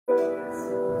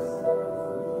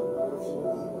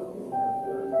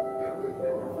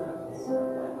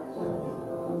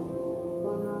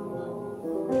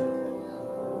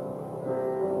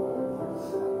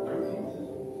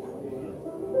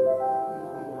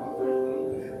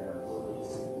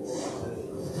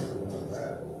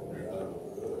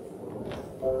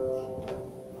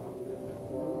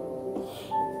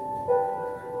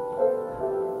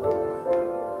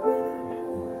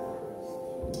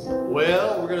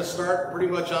Well, we're going to start pretty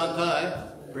much on time.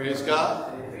 Praise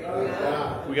God.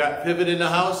 We got Pivot in the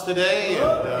house today. And,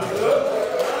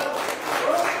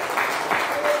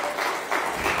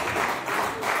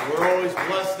 we're always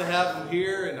blessed to have them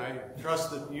here, and I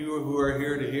trust that you who are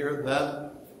here to hear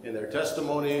them and their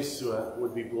testimonies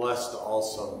would be blessed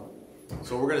also.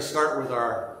 So we're going to start with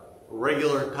our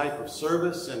regular type of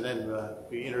service and then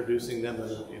be introducing them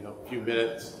in a few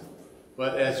minutes.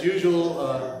 But as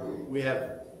usual, we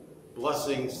have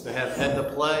blessings to have Ed to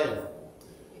play.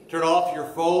 Turn off your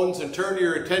phones and turn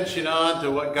your attention on to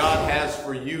what God has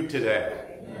for you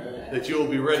today. That you will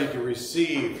be ready to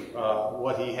receive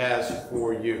what He has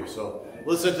for you. So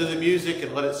listen to the music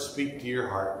and let it speak to your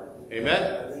heart.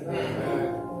 Amen?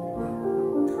 Amen.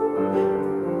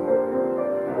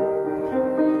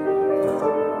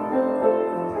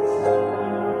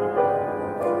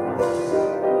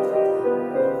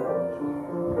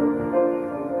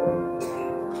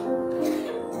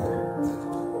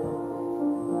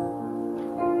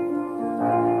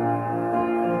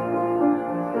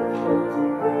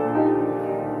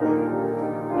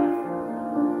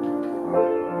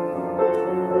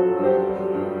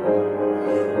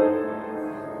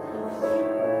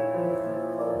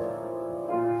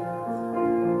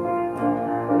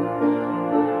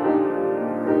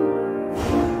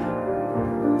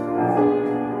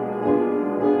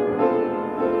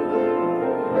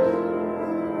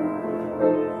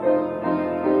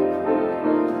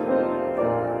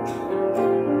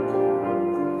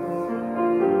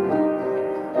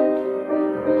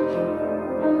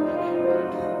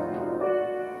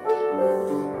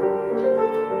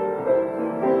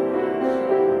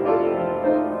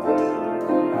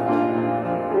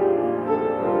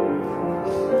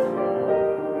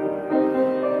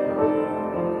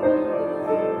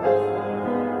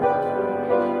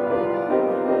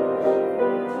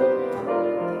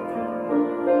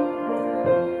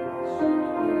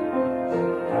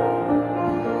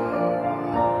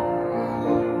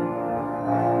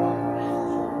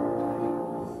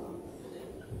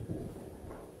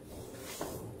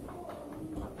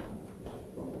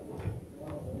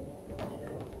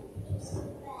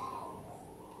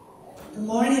 Good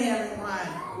morning, everyone.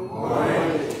 Good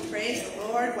morning. Praise the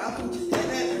Lord. Welcome to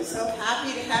Pivot. We're so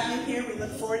happy to have you here. We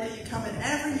look forward to you coming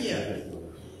every year.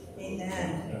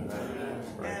 Amen.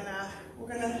 And we're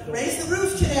going to raise the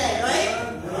roof today,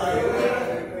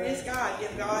 right? Praise God.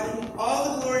 Give God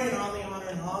all the glory and all the honor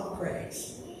and all the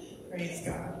praise. Praise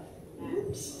God.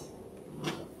 Oops.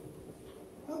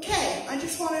 Okay, I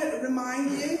just want to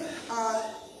remind you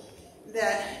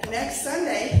that next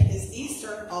Sunday is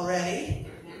Easter already.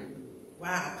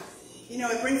 Wow. You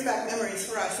know, it brings back memories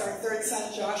for us. Our third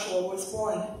son, Joshua, was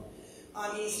born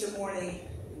on Easter morning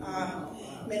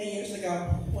many years ago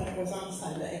when it was on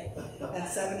Sunday at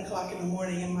 7 o'clock in the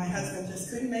morning, and my husband just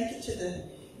couldn't make it to the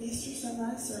Easter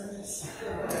sunrise service.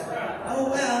 Oh,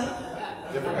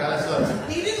 well. Different kind of stuff.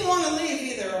 He didn't want to leave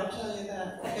either, I'll tell you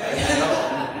that.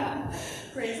 Okay?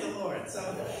 Praise the Lord. So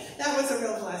that was a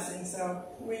real blessing. So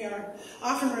we are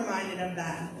often reminded of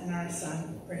that in our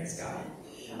son. Praise God.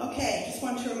 Okay, just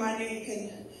want to remind you, you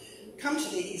can come to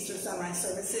the Easter sunrise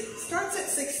service. It starts at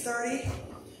 6:30,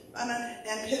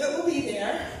 and Pivot will be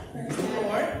there. Praise the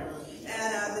Lord.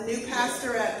 And the new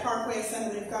pastor at Parkway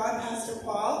Assembly of God, Pastor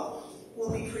Paul,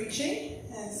 will be preaching,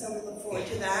 and so we look forward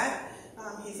to that.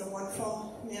 He's a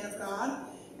wonderful man of God,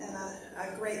 and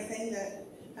a great thing that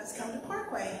has come to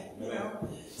Parkway. You know,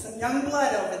 some young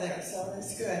blood over there, so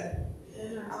that's good.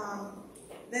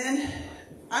 Then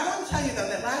I want to tell you though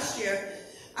that last year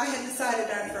I had decided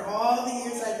after all the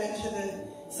years I'd been to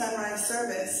the sunrise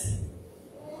service,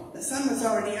 the sun was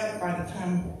already up by the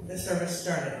time the service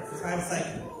started. So I was like,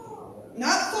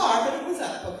 not far, but it was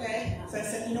up, okay? So I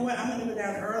said, you know what, I'm going to go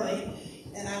down early.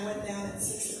 And I went down at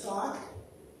 6 o'clock,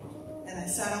 and I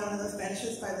sat on one of those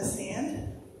benches by the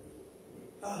stand.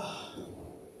 Oh,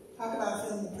 talk about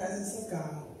feeling the presence of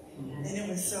God. And it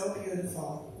was so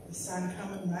beautiful. The sun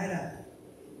coming right up.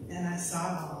 And I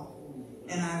saw it all.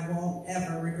 And I won't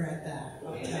ever regret that,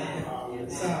 I'll tell you.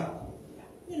 So,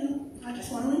 you know, I just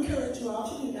want to encourage you all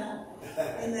to do that.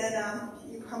 And then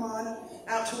you come on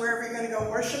out to wherever you're going to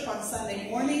go worship on Sunday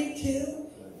morning, too.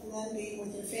 And and then be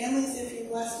with your families if you're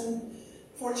blessed and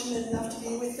fortunate enough to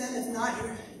be with them. If not,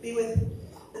 you be with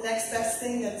the next best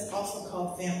thing that's also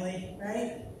called family,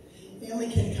 right?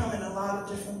 Family can come in a lot of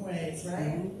different ways,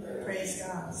 right? Praise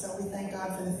God. So we thank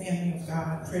God for the family of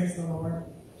God. Praise the Lord.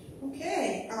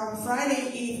 Okay,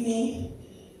 Friday evening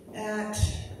at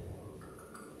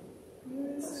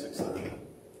 6:30.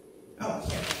 Oh,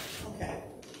 here. Okay.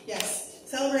 Yes.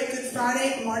 Celebrate Good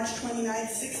Friday, March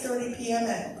 29th, 6:30 p.m.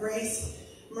 at Grace,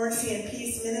 Mercy, and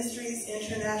Peace Ministries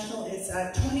International. It's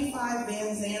at 25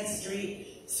 Van Zandt Street,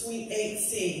 Suite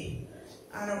 8C.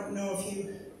 I don't know if you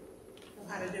know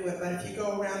how to do it, but if you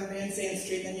go around Van Zandt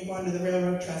Street, then you go under the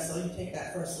railroad trestle, you take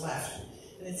that first left,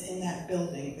 and it's in that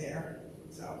building there.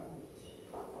 So,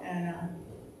 and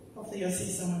hopefully you'll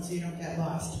see someone so you don't get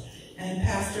lost. And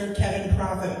Pastor Kevin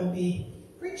Prophet will be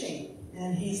preaching,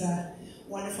 and he's a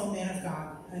wonderful man of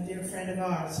God, a dear friend of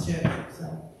ours too.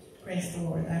 So praise the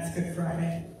Lord. That's Good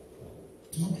Friday.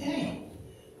 Okay.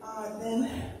 Then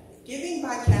giving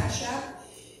by Cash App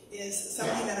is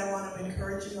something that I want to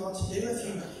encourage you all to do. If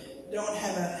you don't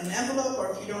have an envelope,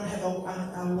 or if you don't have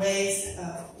a ways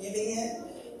of giving it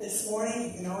this morning,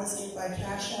 you can always give by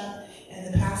Cash App. And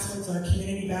the passwords are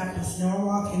Community Baptist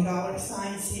Norwalk and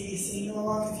 $CBC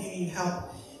Norwalk. If you need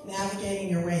help navigating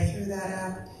your way through that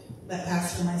app, let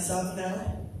Pastor and myself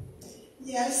know.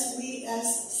 Yes, we as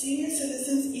senior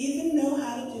citizens even know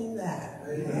how to do that.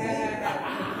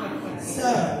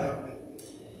 So,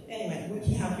 anyway, we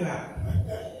can help you out.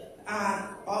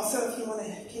 Also, if you want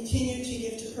to continue to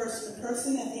give to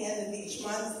person at the end of each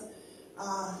month,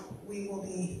 we will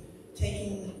be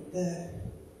taking the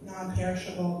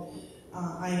non-perishable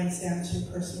items down to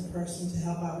person to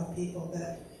help out with people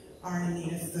that are in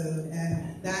need of food.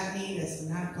 And that need is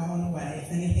not going away.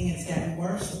 If anything, it's getting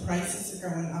worse. The prices are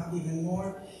going up even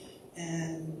more.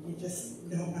 And you just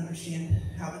don't understand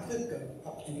how they could go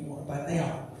up anymore, but they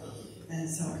are. And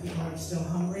so people are still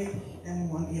hungry, and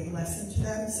we want to be a blessing to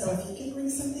them. So if you can bring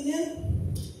something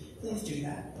in, please do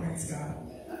that. Praise God.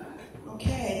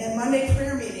 Okay, then Monday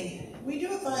prayer meeting. We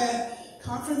do it via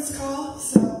conference call,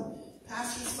 so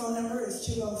Pastor's phone number is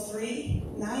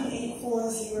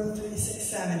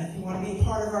 203-984-0367. If you want to be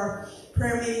part of our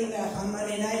prayer meeting on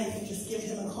Monday night, you can just give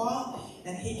him a call,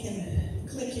 and he can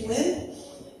click you in,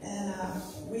 and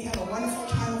we have a wonderful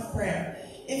time of prayer.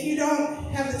 If you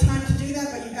don't have the time to do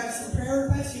that, but you have some prayer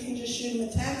requests, you can just shoot him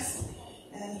a text,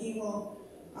 and he will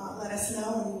let us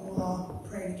know, and we'll all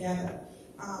pray together.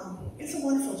 It's a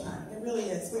wonderful time. It really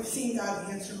is. We've seen God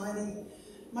answer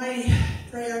mighty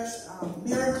prayers,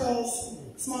 miracles,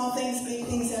 small things, big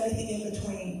things, everything in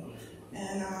between.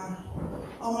 And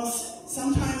almost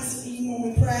sometimes, even when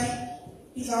we pray,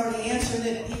 he's already answered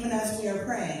it even as we are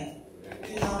praying.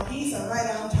 You know, he's a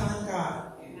right-on-time God.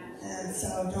 And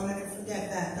so don't ever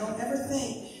forget that. Don't ever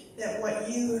think that what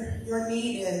your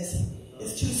need is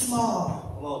too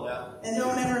small. Hello, now. And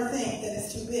don't ever think that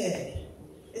it's too big.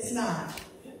 It's not.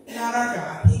 Not our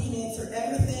God. He can answer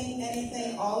everything,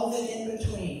 anything, all of it in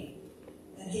between.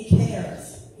 And he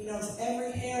cares. He knows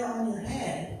every hair on your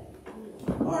head.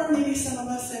 Or maybe some of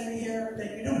us, every hair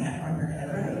that you don't have on your head,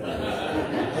 right?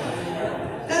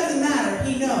 Doesn't matter.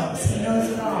 He knows. He knows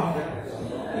it all.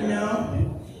 You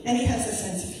know? And he has a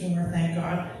sense of humor, thank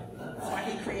God. That's why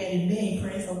he created me.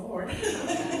 Praise the Lord.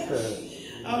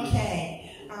 Okay.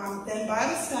 Then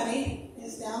Bible study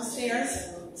is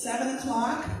downstairs, 7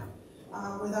 o'clock.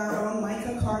 With our own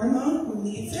Micah Cardamone, who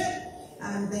leads it.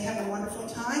 They have a wonderful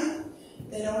time.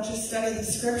 They don't just study the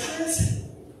scriptures.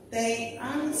 They,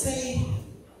 I would say,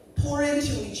 pour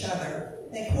into each other.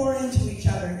 They pour into each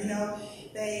other. You know,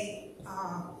 they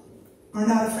are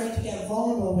not afraid to get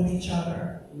vulnerable with each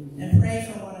other and pray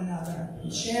for one another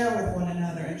and share with one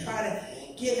another and try to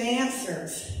give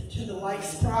answers to the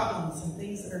life's problems and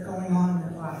things that are going on in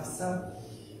their lives. So,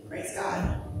 praise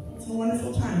God. It's a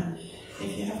wonderful time.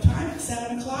 If you have time,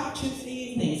 7 o'clock, Tuesday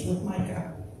evenings with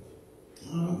Micah.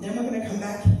 Then we're going to come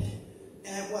back,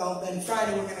 then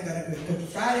Friday we're going to go to Good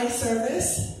Friday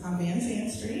service on Van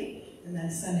Zandt Street. And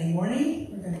then Sunday morning,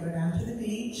 we're going to go down to the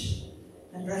beach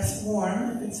and dress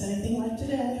warm, if it's anything like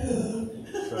today.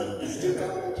 It's too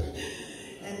cold.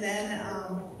 And then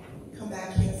come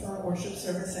back here for our worship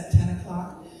service at 10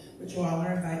 o'clock, which you all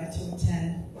are invited to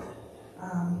attend.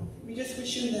 We just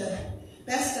wish you the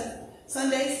best of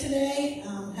Sundays today.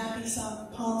 Happy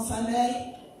Palm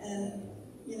Sunday, and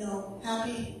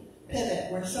happy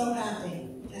Pivot. We're so happy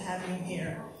to have you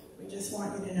here. We just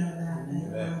want you to know that,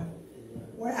 and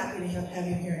we're happy to have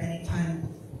you here anytime,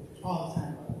 all the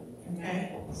time.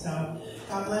 Okay, so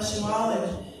God bless you all,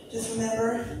 and just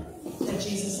remember that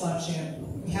Jesus loves you.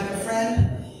 We have a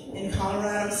friend in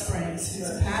Colorado Springs who's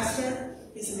a pastor.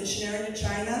 He's He's a missionary to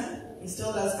China. He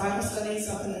still does Bible studies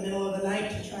up in the middle of the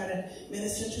night to try to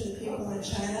minister to the people in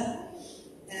China.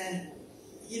 And,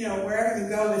 you know, wherever you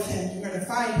go with him, you're going to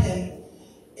find him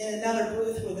in another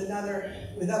booth with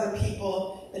other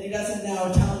people that he doesn't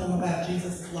know, telling them about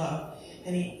Jesus' love.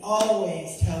 And he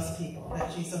always tells people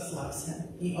that Jesus loves him.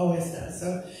 He always does.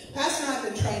 So Pastor and I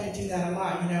have been trying to do that a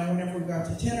lot. You know, whenever we go out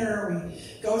to dinner or we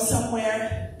go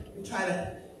somewhere, we try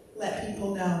to let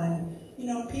people know. And, you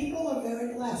know, people are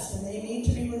very blessed and they need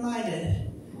to be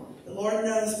reminded. The Lord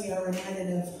knows we are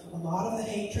reminded of a lot of the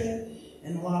hatred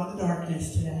and a lot of the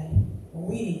darkness today. Well,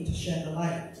 we need to shed the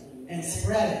light and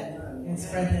spread it and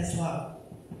spread his love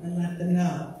and let them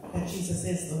know that Jesus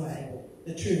is the way,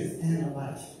 the truth, and the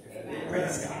life.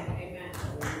 Praise God. Amen.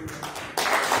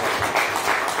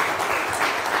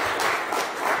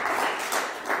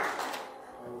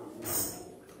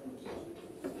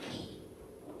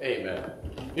 Amen.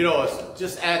 You know, it's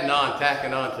just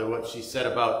tacking on to what she said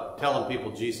about telling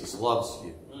people Jesus loves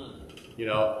you. You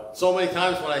know, so many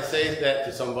times when I say that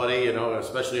to somebody, you know,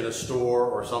 especially in a store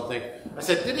or something, I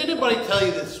said, did anybody tell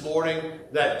you this morning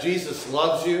that Jesus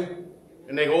loves you?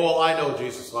 And they go, well, I know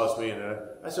Jesus loves me. And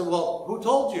I said, well, who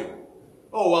told you?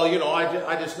 Oh, well, you know,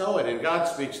 I just know it, and God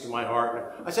speaks to my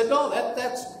heart. I said, no,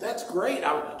 that's great.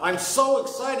 I'm so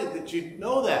excited that you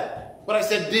know that. But I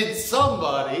said, did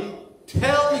somebody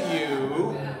tell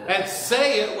you and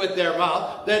say it with their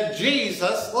mouth that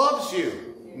Jesus loves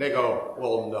you? And they go,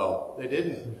 well, no, they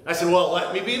didn't. I said, well,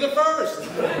 let me be the first.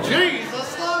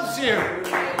 Jesus loves you.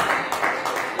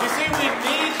 You see, we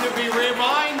need to be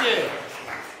reminded,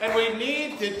 and we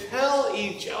need to tell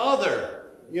each other.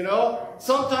 You know,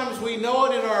 sometimes we know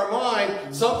it in our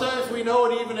mind, sometimes we know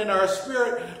it even in our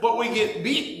spirit, but we get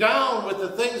beat down with the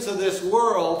things of this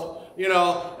world, you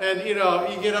know, and, you know,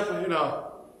 you get up and, you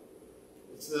know,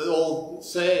 it's the old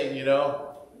saying, you know,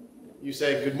 you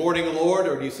say, good morning, Lord,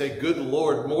 or do you say, good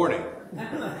Lord morning?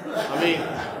 I mean,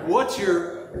 what's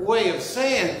your way of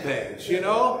saying things, you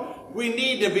know? We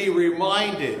need to be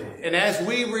reminded, and as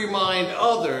we remind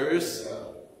others,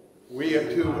 we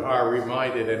too are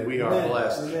reminded and we are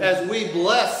blessed. As we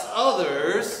bless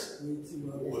others,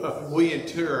 we in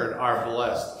turn are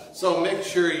blessed. So make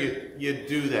sure you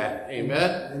do that.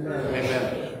 Amen? Amen?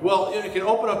 Amen. Well, you can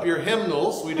open up your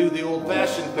hymnals. We do the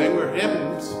old-fashioned thing. We're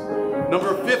hymns.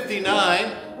 Number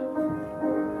 59.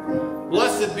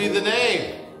 Blessed be the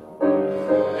name.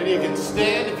 And you can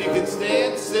stand if you can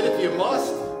stand. Sit if you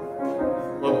must.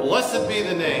 But blessed be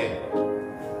the name.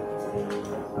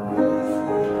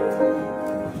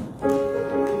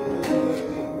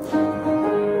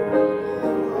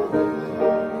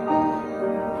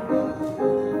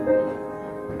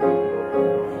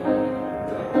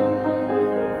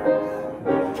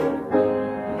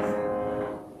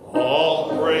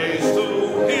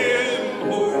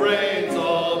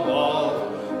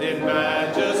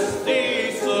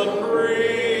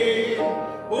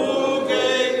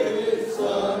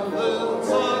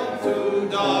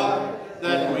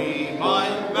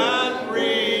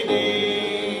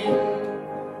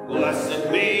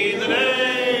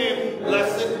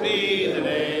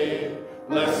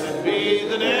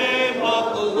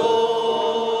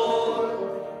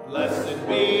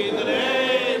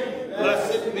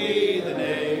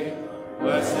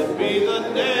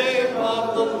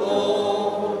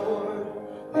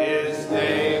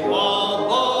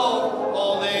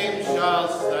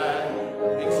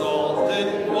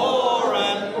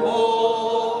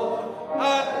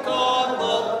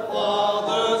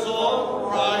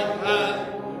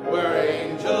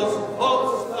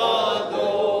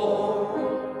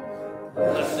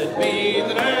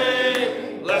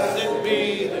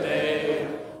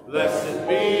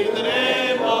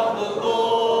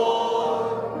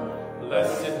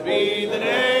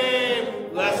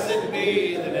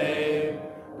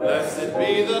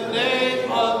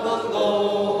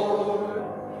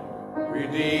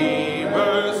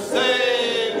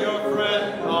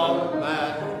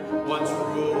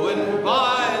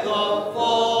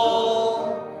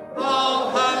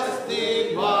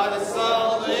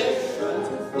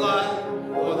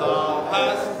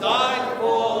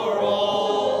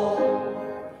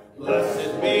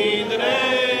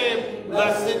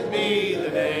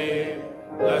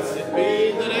 Blessed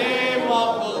be the name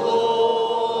of the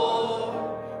Lord.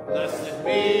 Blessed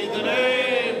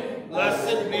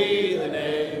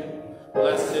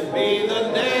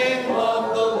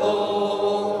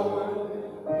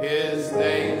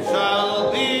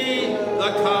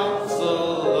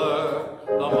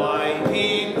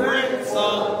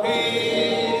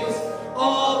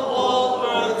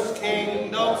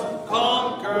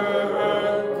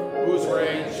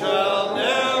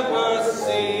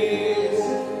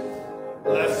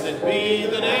be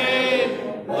the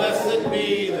name, blessed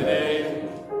be the name,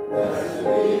 blessed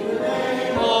be the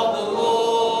name of the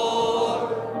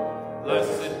Lord.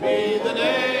 Blessed be the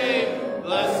name,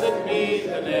 blessed be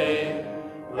the name,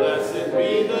 blessed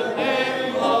be the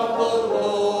name of the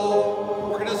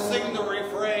Lord. We're going to sing the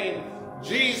refrain,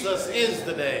 Jesus is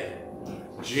the name.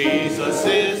 Jesus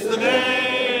is the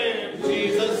name,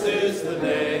 Jesus is the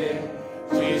name,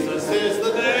 Jesus is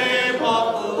the name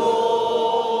of the Lord.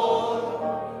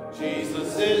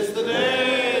 Jesus is the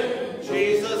name,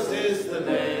 Jesus is the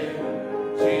name,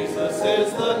 Jesus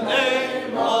is the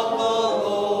name of the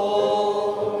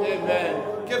Lord. Amen.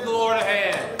 Give the Lord a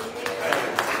hand.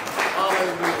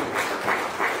 Hallelujah.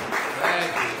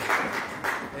 Thank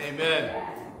you. Amen.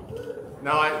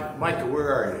 Now, Micah,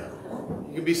 where are you?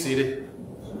 You can be seated.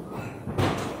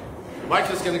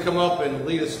 Micah's going to come up and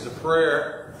lead us to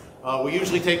prayer. We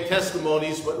usually take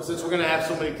testimonies, but since we're going to have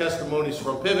so many testimonies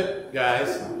from Pivot,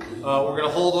 guys, we're going to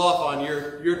hold off on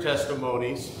your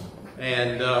testimonies,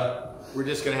 and we're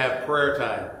just going to have prayer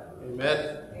time.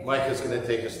 Amen? Micah's going to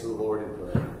take us to the Lord in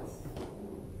prayer.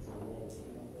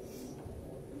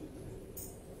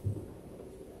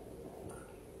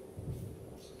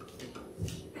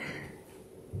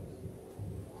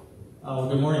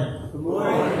 Good morning. Good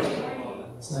morning.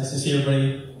 It's nice to see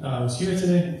everybody who's here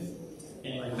today.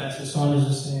 And like Pastor Saunders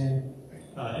was saying,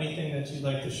 anything that you'd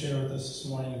like to share with us this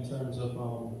morning in terms of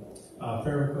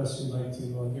prayer requests, we'd like to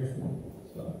hear from you.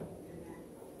 So,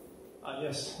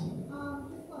 yes. Just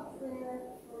want prayer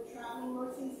for traveling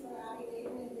mercies for Abby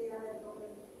David. They are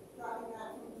driving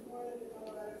back from Florida to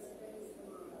Colorado Springs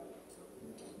tomorrow.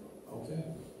 Okay.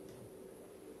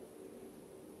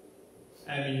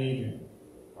 Abby Adrian.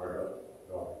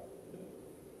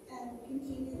 And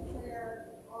continued prayer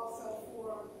also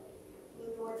for the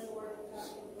Lord's Word and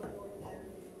Gospel of the Lord there.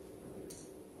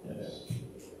 Yes.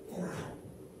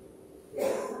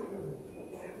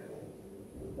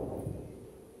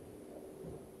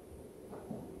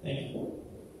 Thank you.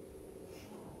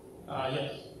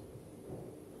 Yes.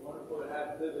 Wonderful to have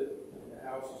Pivot in the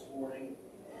house this morning.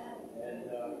 And it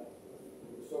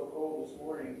was so cold this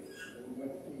morning that we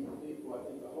went to feed the people. I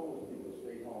think the homeless people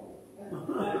stayed home.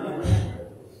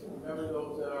 Remember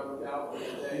those that are without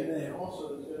today. And also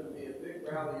there's going to be a big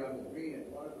rally on the green at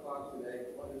 1 o'clock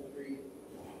today, 1 to 3,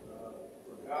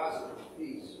 for Gaza for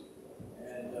peace.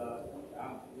 And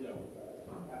I'm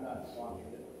not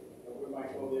sponsoring it, but we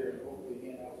might go there and hopefully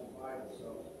hand out some Bibles. So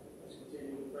let's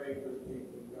continue to pray for the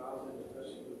people in Gaza, and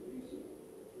especially for the peace of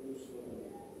Jerusalem,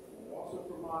 and also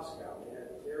for Moscow. We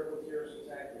had a terrible terrorist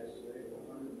attack yesterday,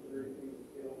 130 people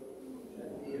killed.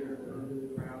 That theater burned to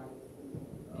the ground.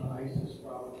 ISIS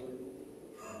probably.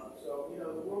 So,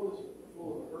 the world is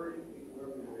full of hurting people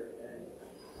everywhere, and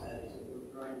as we're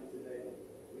trying today,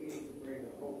 we need to bring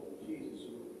the hope of Jesus,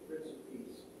 who is the Prince of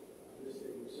Peace. This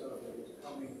day we celebrate is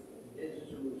coming into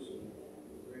Jerusalem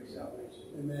to bring salvation.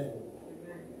 Amen.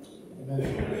 Amen.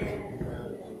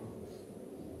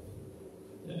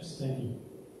 Yes, thank you.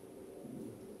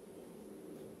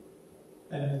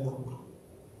 And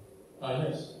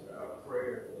yes.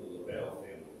 Prayer for the LaBelle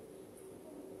family.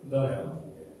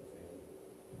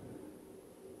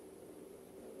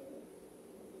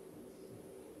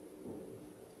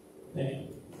 Thank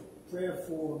you. Prayer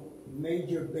for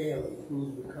Major Bailey,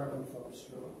 who's recovering from a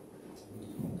stroke.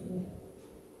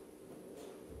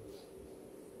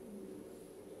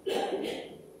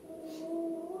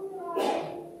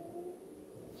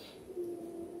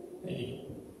 Thank you.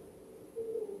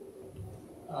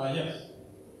 Yes.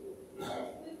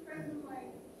 Please pray for my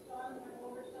son, my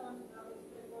older son.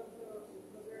 Obviously, goes through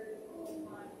a very difficult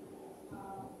time.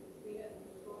 We had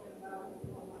spoken about it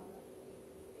for a while.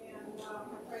 And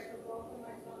I pray for both of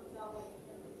my son's salvation.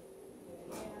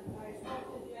 And I spoke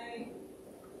to Jay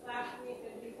last week,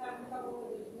 and he's having trouble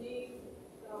with his knee.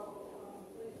 So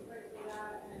please pray for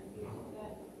that. And he's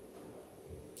been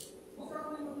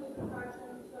struggling with his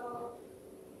depression. So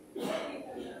keep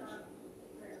him in our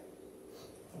prayers.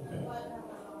 Okay.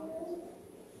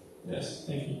 Yes,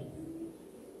 thank you.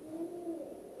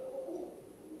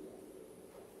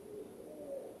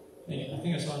 Thank you. I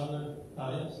think I saw another.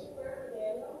 Yes.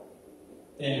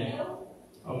 Daniel.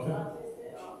 Okay.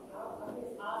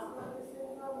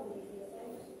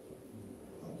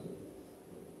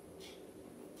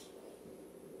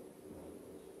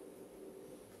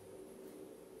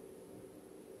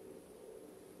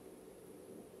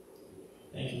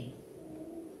 Thank you.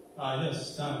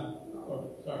 Yes, Tom.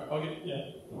 Oh, sorry. Okay, yeah.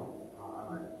 I'd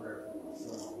like to pray for my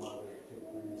son's mother,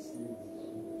 Tiffany Stevens,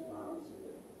 who was found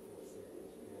sick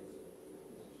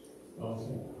Okay.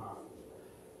 in the hospital.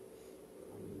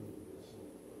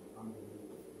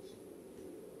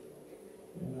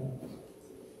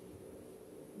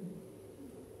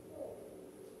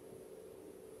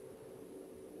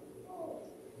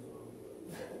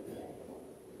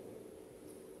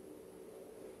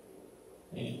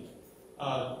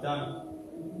 Donna.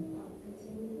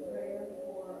 Continue prayer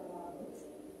for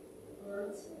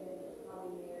Bert and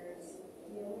Javier's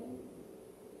healing.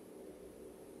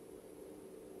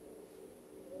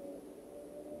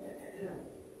 And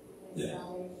Yeah.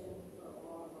 salvation for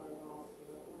all of our lost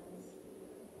loved ones,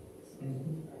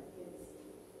 Mhm. our kids.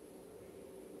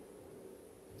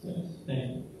 Yes, thank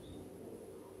you.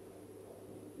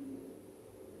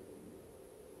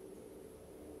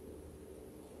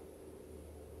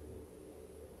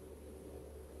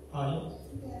 Yes.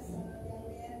 Yes, a young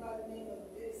man by the name of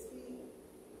Bixby.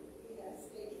 He has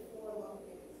stage 4 lung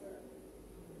cancer.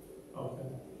 Okay.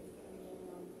 He's coming in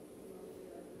on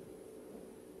chemotherapy.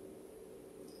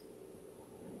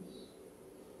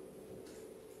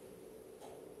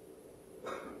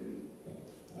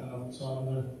 I don't know if it's on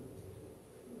there.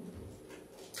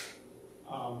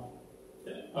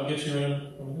 Yeah, I'll get you in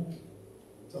over there.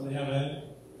 Somebody have a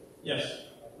Yes.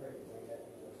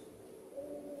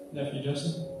 Nephew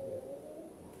Justin?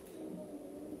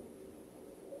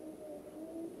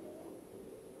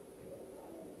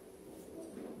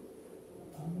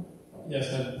 Yes,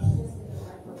 Ed.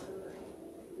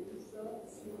 Lisa,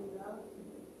 Sina,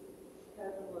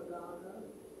 Kevin Lagana,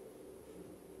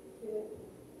 Kit,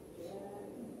 Jan,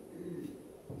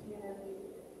 Tammy,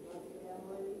 my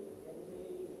family, and me,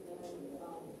 and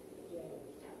Jane.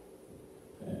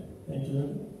 Okay, thank you.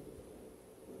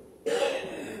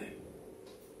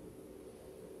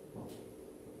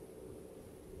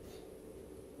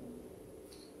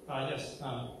 Yes,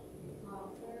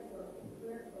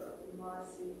 Prayer for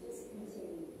Marcy, just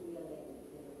continue healing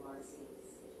in Marcy's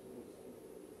situation.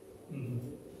 mhm.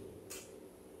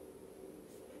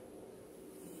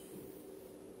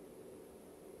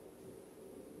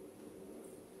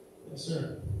 Yes,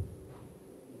 sir.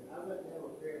 I'd like to have a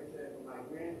prayer set for my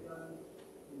grandson,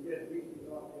 who just recently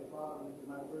lost their father, which is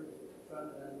my first son,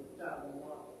 and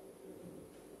child-in-law.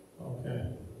 Okay.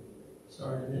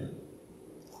 Sorry to hear.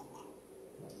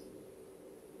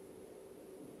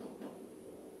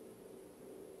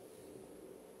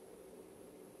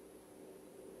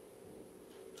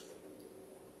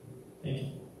 Thank you.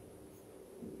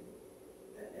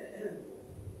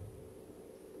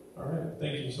 All right,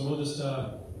 thank you. So we'll just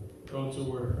go into a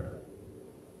word of prayer.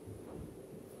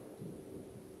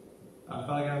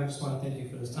 Father God, I just want to thank you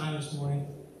for this time this morning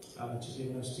that you've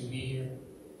given us to be here.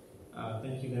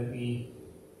 Thank you that we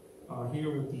are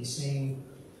here with the same,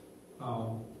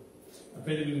 I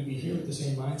pray that we would be here with the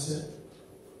same mindset,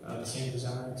 the same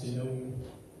desire to know you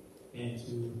and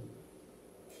to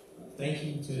thank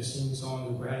you, to sing songs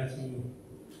of gratitude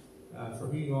for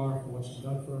who you are, for what you've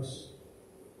done for us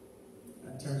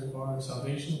in terms of our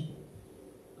salvation,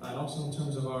 and also in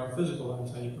terms of our physical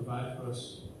lives, how you provide for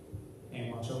us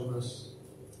and watch over us.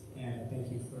 And I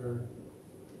thank you for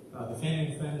the family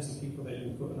and friends, the people that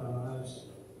you put in our lives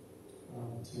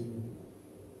to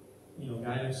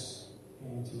guide us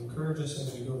and to encourage us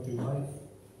as we go through life.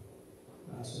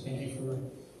 So thank you for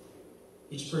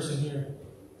each person here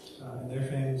and their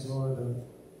families, Lord, the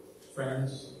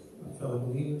friends, fellow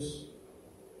believers.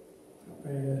 I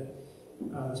pray that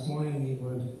this morning we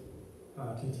would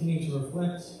continue to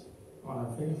reflect on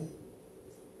our faith,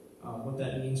 what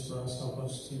that means for us. Help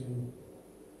us to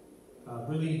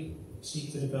really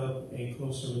seek to develop a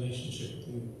closer relationship with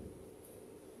you.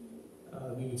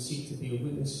 We would seek to be a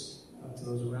witness to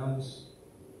those around us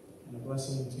and a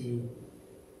blessing to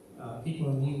people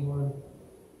in need, Lord.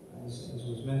 As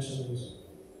was mentioned, there's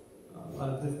a lot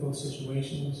of difficult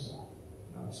situations,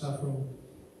 suffering,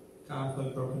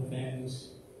 conflict, broken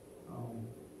families.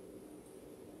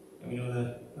 And we know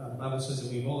that the Bible says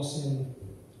that we've all sinned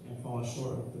and fallen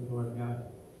short of the glory of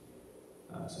God.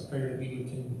 So I pray that we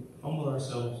can humble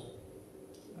ourselves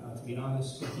to be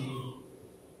honest with you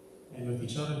and with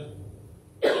each other.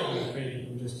 And I pray that you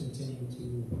can just continue to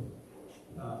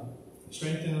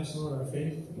strengthen us, Lord, our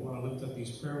faith. We want to lift up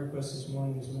these prayer requests this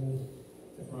morning, as many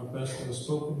different requests that were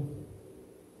spoken,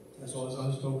 as well as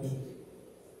unspoken.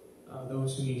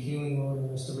 Those who need healing, Lord,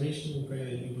 and restoration, we pray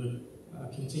that you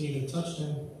would continue to touch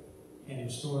them and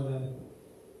restore them,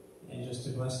 and just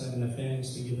to bless them and their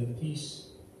families, to give them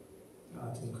peace,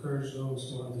 to encourage those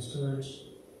who are discouraged,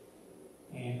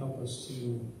 and help us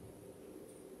to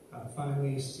find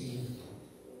ways to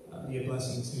be a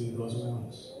blessing to those around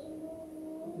us.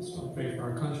 I just want to pray for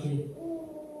our country,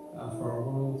 for our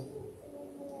world,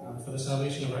 for the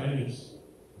salvation of our enemies.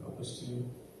 Help us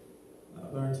to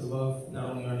learn to love not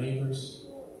only our neighbors,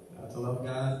 to love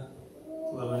God,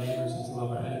 to love our neighbors, and to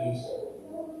love our enemies.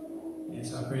 And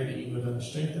so I pray that you would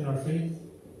strengthen our faith,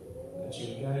 that you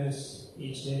would guide us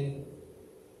each day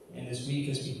and this week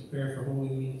as we prepare for Holy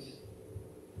Week.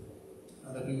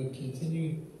 that we would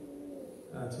continue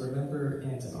to remember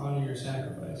and to honor your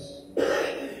sacrifice. We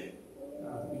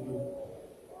would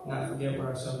not forget what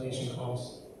our salvation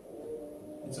cost.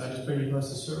 And so I just pray you bless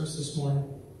the service this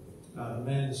morning, the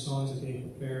men, the songs that they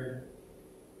prepared,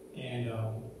 and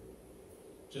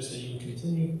just that you would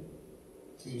continue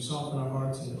to soften our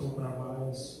hearts and to open our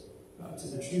minds to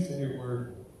the truth of your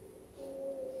word.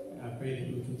 And I pray that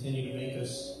you would continue to make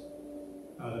us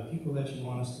the people that you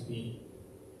want us to be.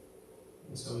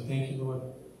 And so we thank you, Lord,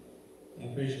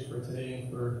 and praise you for today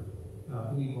and for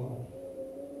who you are.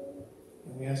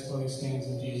 And we ask all these things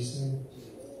in Jesus' name.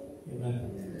 Amen.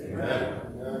 Amen.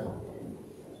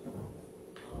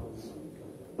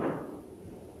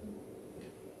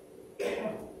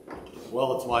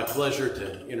 Well, it's my pleasure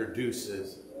to introduce,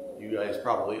 as you guys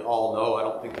probably all know, I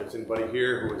don't think there's anybody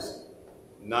here who has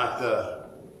not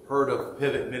heard of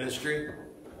Pivot Ministry,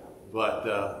 but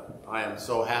I am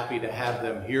so happy to have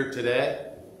them here today.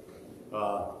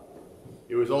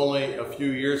 It was only a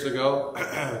few years ago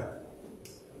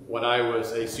when I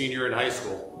was a senior in high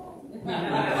school.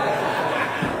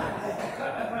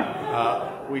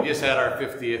 We just had our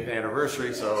 50th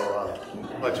anniversary, so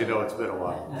I'll let you know it's been a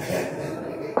while.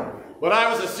 When I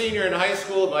was a senior in high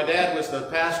school, my dad was the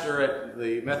pastor at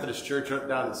the Methodist Church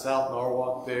down in South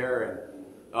Norwalk there, and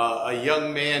a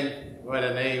young man by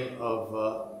the name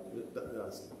of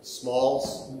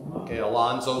Smalls, okay,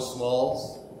 Alonzo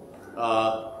Smalls.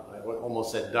 I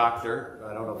almost said doctor.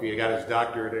 I don't know if he got his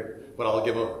doctorate, but I'll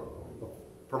give him a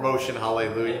promotion,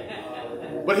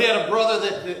 hallelujah. But he had a brother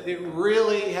that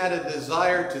really had a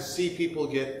desire to see people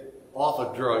get off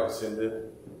of drugs, and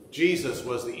that Jesus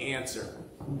was the answer.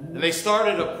 And they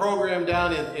started a program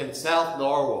down in South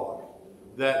Norwalk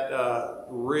that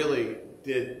really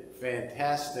did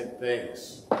fantastic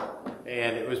things.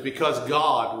 And it was because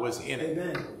God was in it.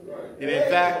 Amen. And in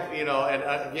fact, you know, and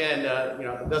again, you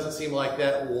know, it doesn't seem like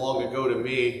that long ago to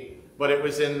me, but it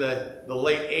was in the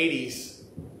late 80s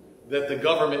that the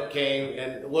government came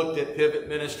and looked at Pivot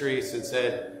Ministries and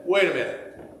said, wait a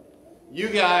minute, you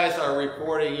guys are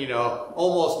reporting, you know,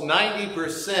 almost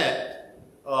 90%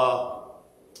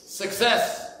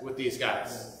 success with these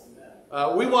guys.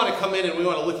 We want to come in and we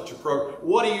want to look at your program.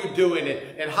 What are you doing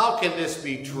and how can this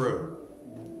be true?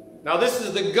 Now this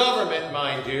is the government,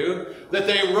 mind you, that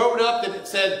they wrote up that it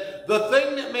said, the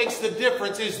thing that makes the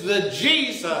difference is the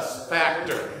Jesus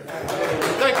factor.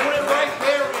 They put it right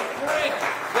there in print,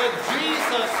 the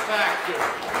Jesus factor.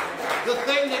 The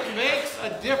thing that makes a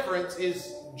difference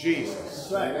is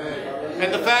Jesus.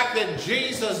 And the fact that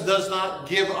Jesus does not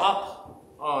give up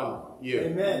on you.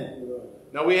 Amen.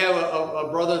 Now we have a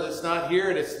brother that's not here,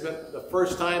 and it's been the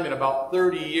first time in about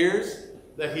 30 years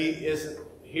that he isn't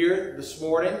here this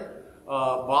morning.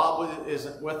 Bob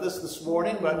isn't with us this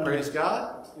morning, but praise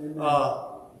God.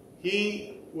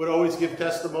 He would always give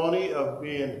testimony of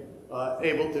being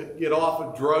able to get off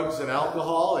of drugs and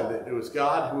alcohol, and that it was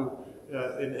God who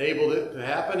enabled it to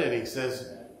happen. And he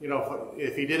says, you know,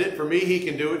 if he did it for me, he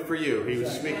can do it for you. He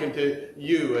was speaking to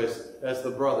you as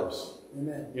the brothers.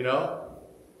 Amen. You know,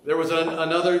 there was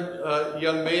another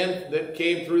young man that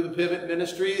came through the Pivot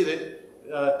Ministry that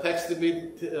texted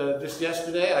me just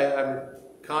yesterday. I'm in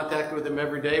contact with him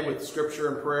every day with scripture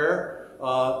and prayer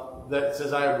that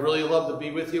says, I would really love to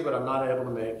be with you, but I'm not able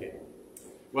to make it.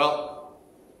 Well,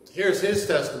 here's his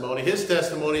testimony. His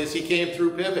testimony is he came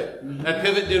through Pivot. And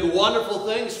Pivot did wonderful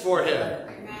things for him.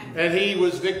 And he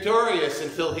was victorious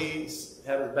until he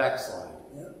had a backslide.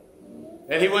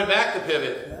 And he went back to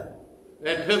Pivot.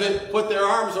 And Pivot put their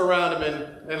arms around him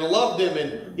and loved him.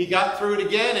 And he got through it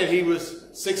again, and he was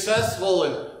successful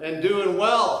and doing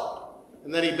well.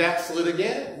 And then he backslid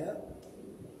again.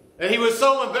 And he was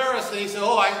so embarrassed, and he said,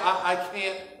 oh, I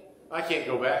can't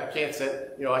go back. I can't say,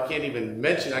 you know, I can't even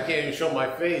mention, I can't even show my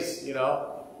face, you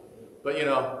know. But, you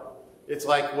know, it's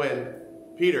like when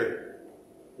Peter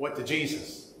went to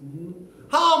Jesus.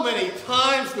 How many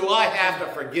times do I have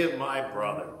to forgive my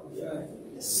brother?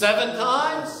 7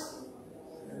 times?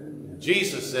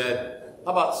 Jesus said,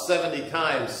 how about 70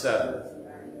 times 7?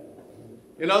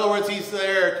 In other words, he's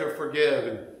there to forgive.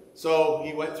 And so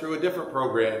he went through a different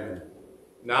program. And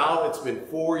now it's been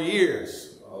 4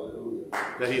 years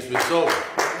that he's been sober.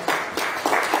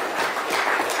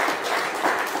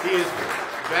 He is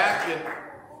back and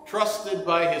trusted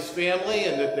by his family,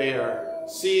 and that they are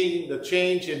seeing the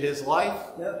change in his life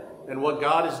and what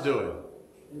God is doing.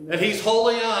 And he's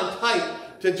holding on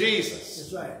tight to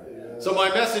Jesus. That's right. So my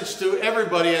message to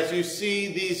everybody as you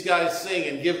see these guys sing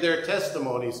and give their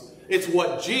testimonies, it's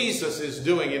what Jesus is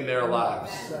doing in their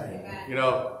lives. You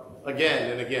know,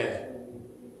 again and again.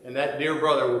 And that dear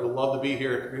brother would love to be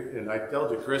here. And I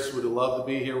told you, Chris would have loved to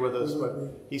be here with us,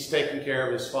 but he's taking care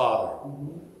of his father.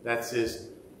 That's his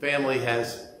family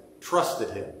has trusted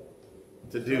him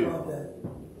to do.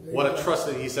 What a trust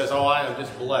that he says, oh, I am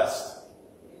just blessed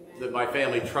that my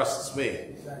family trusts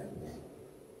me.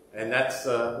 And that's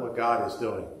what God is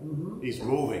doing. He's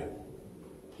moving.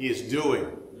 He is doing.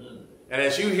 And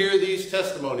as you hear these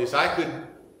testimonies, I could,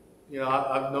 you know,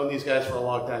 I've known these guys for a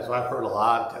long time, so I've heard a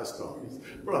lot of testimonies.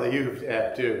 Brother, you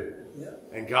have too.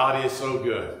 And God is so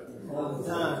good. All the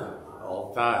time.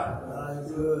 All the time. God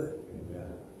is good.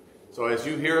 So as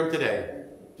you hear them today,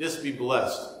 just be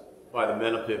blessed by the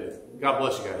men of Pivot. God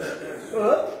bless you guys.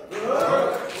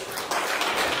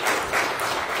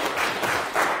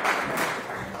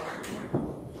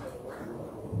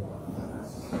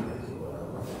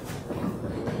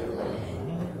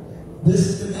 This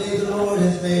is the day the Lord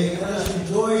has made. Let us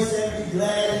rejoice and be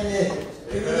glad in it.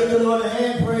 If you give the Lord a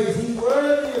hand praise, He's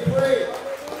worthy of praise.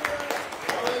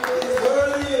 He's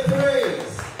worthy of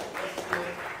praise.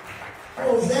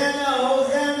 Hosanna,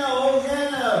 Hosanna,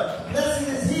 Hosanna. Blessed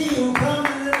is he who comes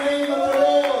in the name of the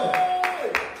Lord.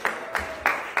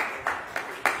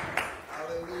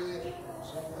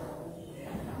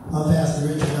 I'm Pastor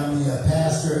Richard. I'm the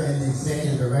pastor and the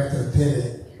executive director of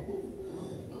Pivot.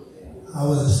 I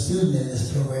was a student in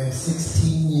this program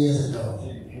 16 years ago.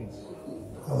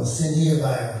 I was sent here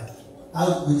by an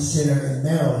outreach center in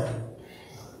Maryland.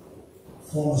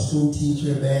 Former school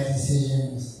teacher, bad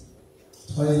decisions,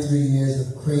 23 years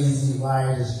of crazy,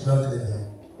 riotous drug living.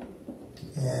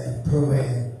 And a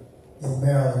program in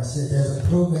Maryland said, there's a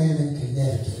program in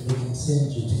Connecticut we can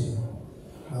send you to.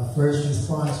 My first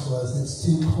response was, it's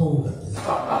too cold up there.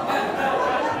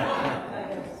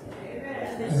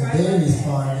 And they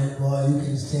responded, well, you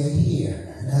can stay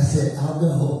here. And I said, I'll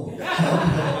go.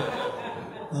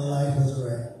 My life was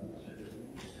great.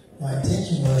 My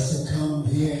intention was to come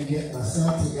here and get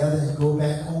myself together and go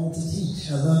back home to teach.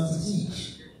 I love to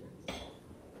teach.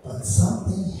 But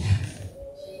something happened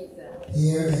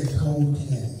here in Cone,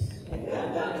 Connecticut.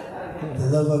 The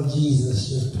love of Jesus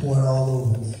just poured all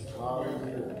over me.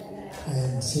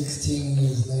 And 16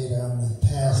 years later, I'm the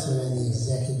pastor and the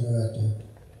executive director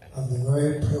of the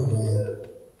very program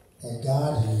that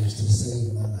God used to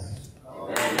save my life.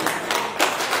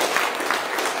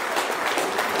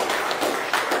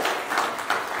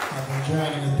 I've been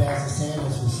journeying with Pastor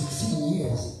Sanders for 16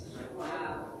 years.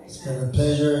 It's been a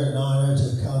pleasure and an honor to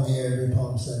come here every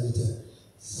Palm Sunday to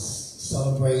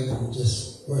celebrate and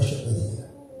just worship with you.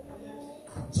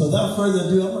 So without further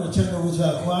ado, I'm going to turn it over to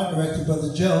our choir director,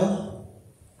 Brother Joe,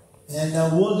 and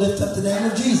we'll lift up the name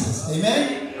of Jesus.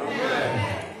 Amen?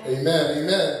 Amen,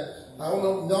 amen. I don't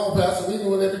know, no, Pastor, we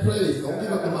doing every praise. Don't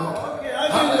give up the mouth. Okay,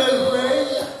 I'll give you every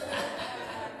praise.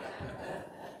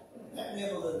 Let me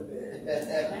have a little bit.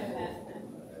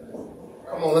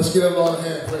 Come on, let's give a Lord a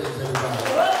hand praise, everybody.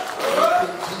 Thank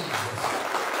you, Jesus.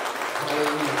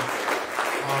 Hallelujah.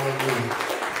 Hallelujah.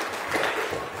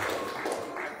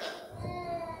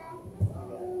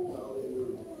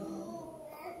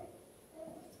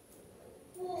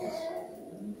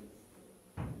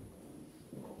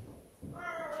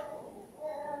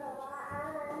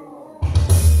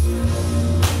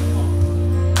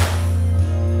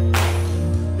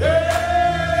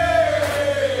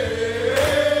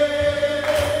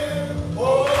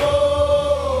 Oh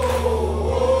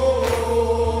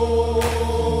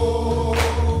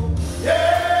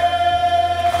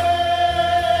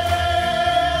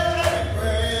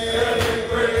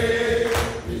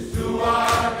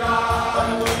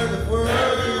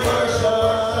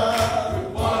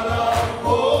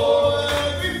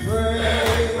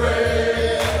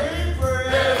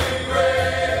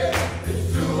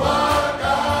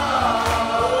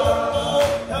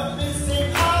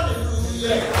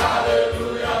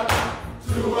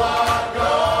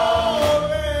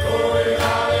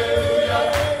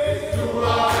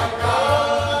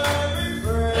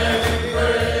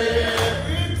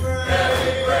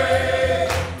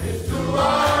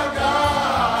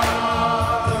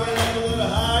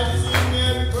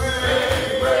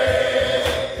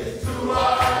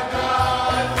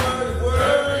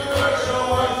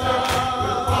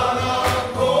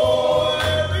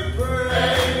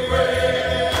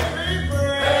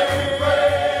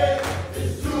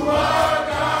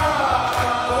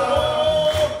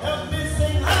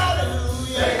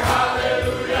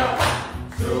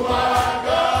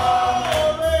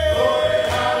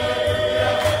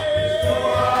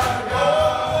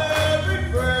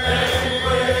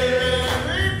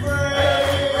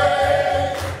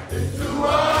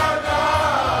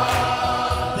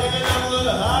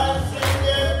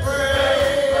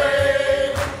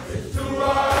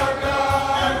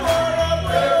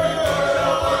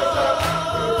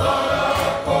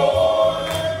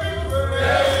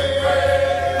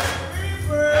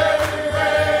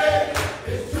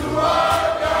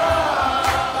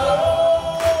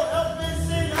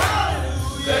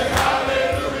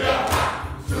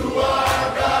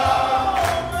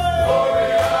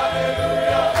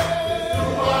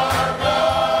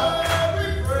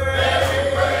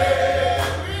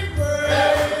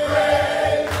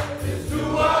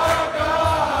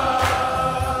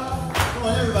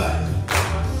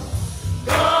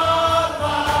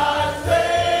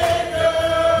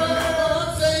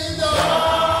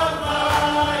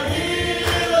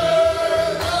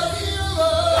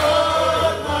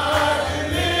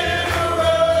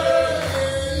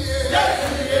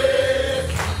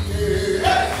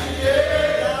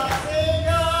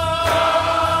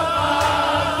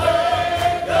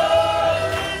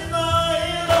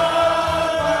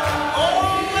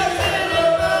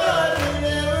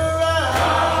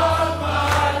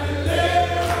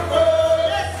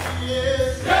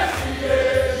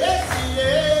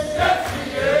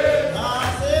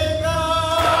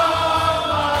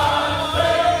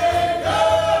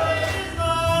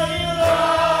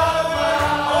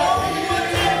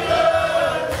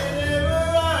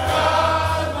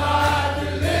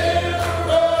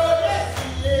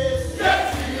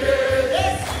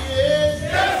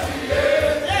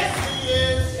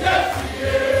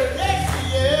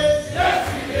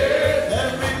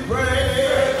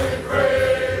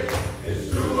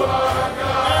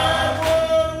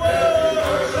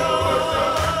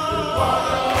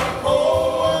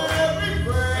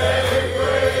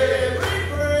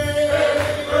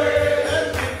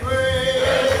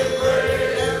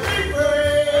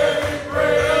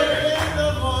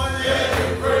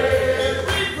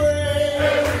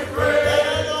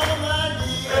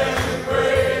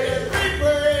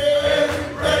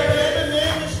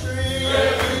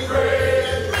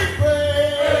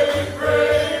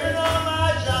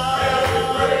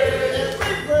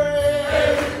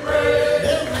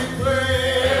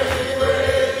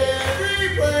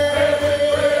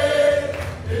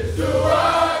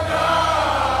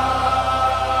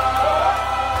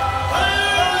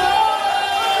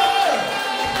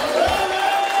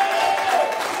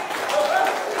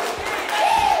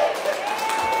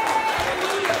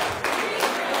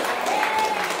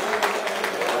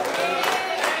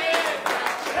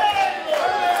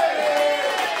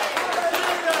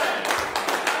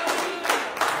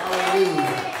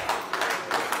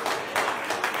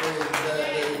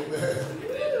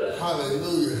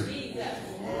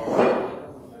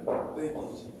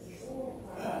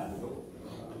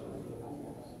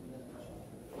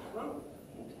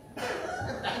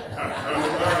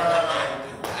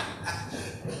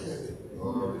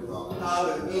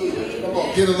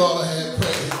Give the Lord a hand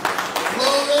praise.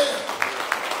 Glory.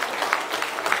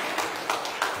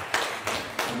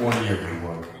 Good morning,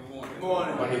 everyone. Good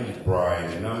morning. My name is Brian,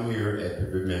 and I'm here at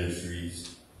Pivot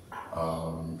Ministries.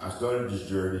 I started this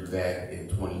journey back in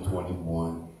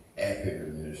 2021 at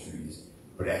Pivot Ministries,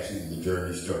 but actually the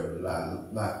journey started a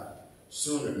lot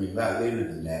sooner, a lot later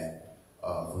than that,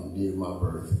 from the day of my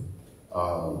birth. But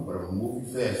I'm moving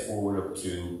fast forward up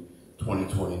to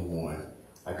 2021.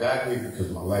 I got here because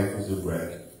my life was a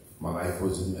wreck, my life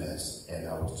was a mess, and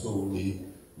I was totally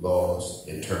lost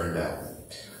and turned out.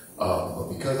 But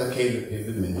because I came to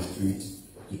Pivot Ministries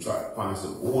to try to find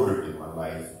some order in my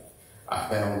life, I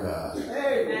found God.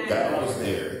 God was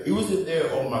there. He wasn't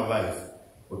there all my life,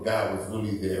 but God was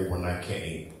really there when I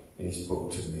came, and He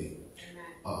spoke to me.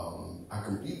 I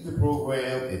completed the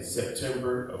program in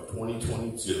September of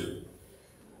 2022.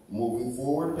 Moving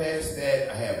forward past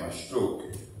that, I had my stroke,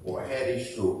 or I had a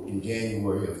stroke in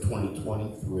January of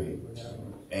 2023.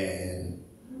 And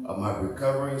I'm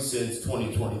recovering since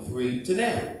 2023 to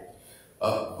now.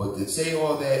 But to say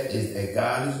all that is that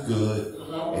God is good,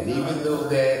 and even though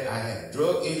that I had a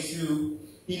drug issue,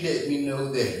 He let me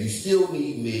know that you still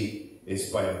need me in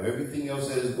spite of everything else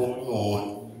that is going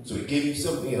on. So He gave me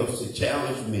something else to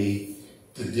challenge me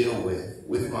to deal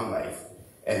with my life.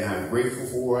 And I'm grateful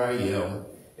for where I am.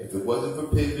 If it wasn't for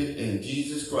Pivot and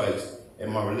Jesus Christ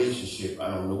and my relationship, I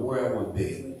don't know where I would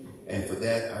be. And for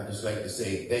that, I'd just like to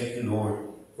say thank you, Lord,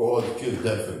 for all that you've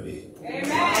done for me.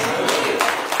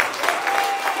 Amen.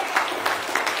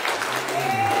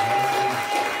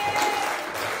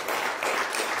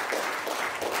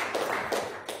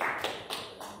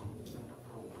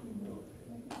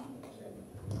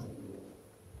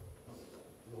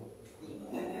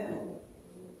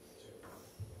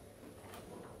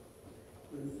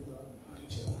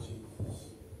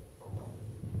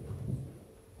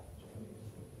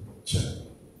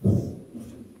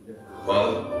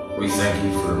 Father, we thank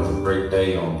you for a great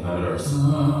day on planet Earth.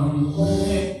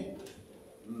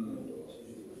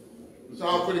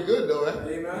 Sounds pretty good though, right?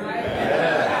 Amen.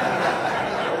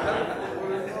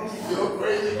 You're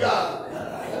praising God.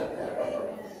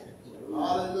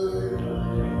 Hallelujah.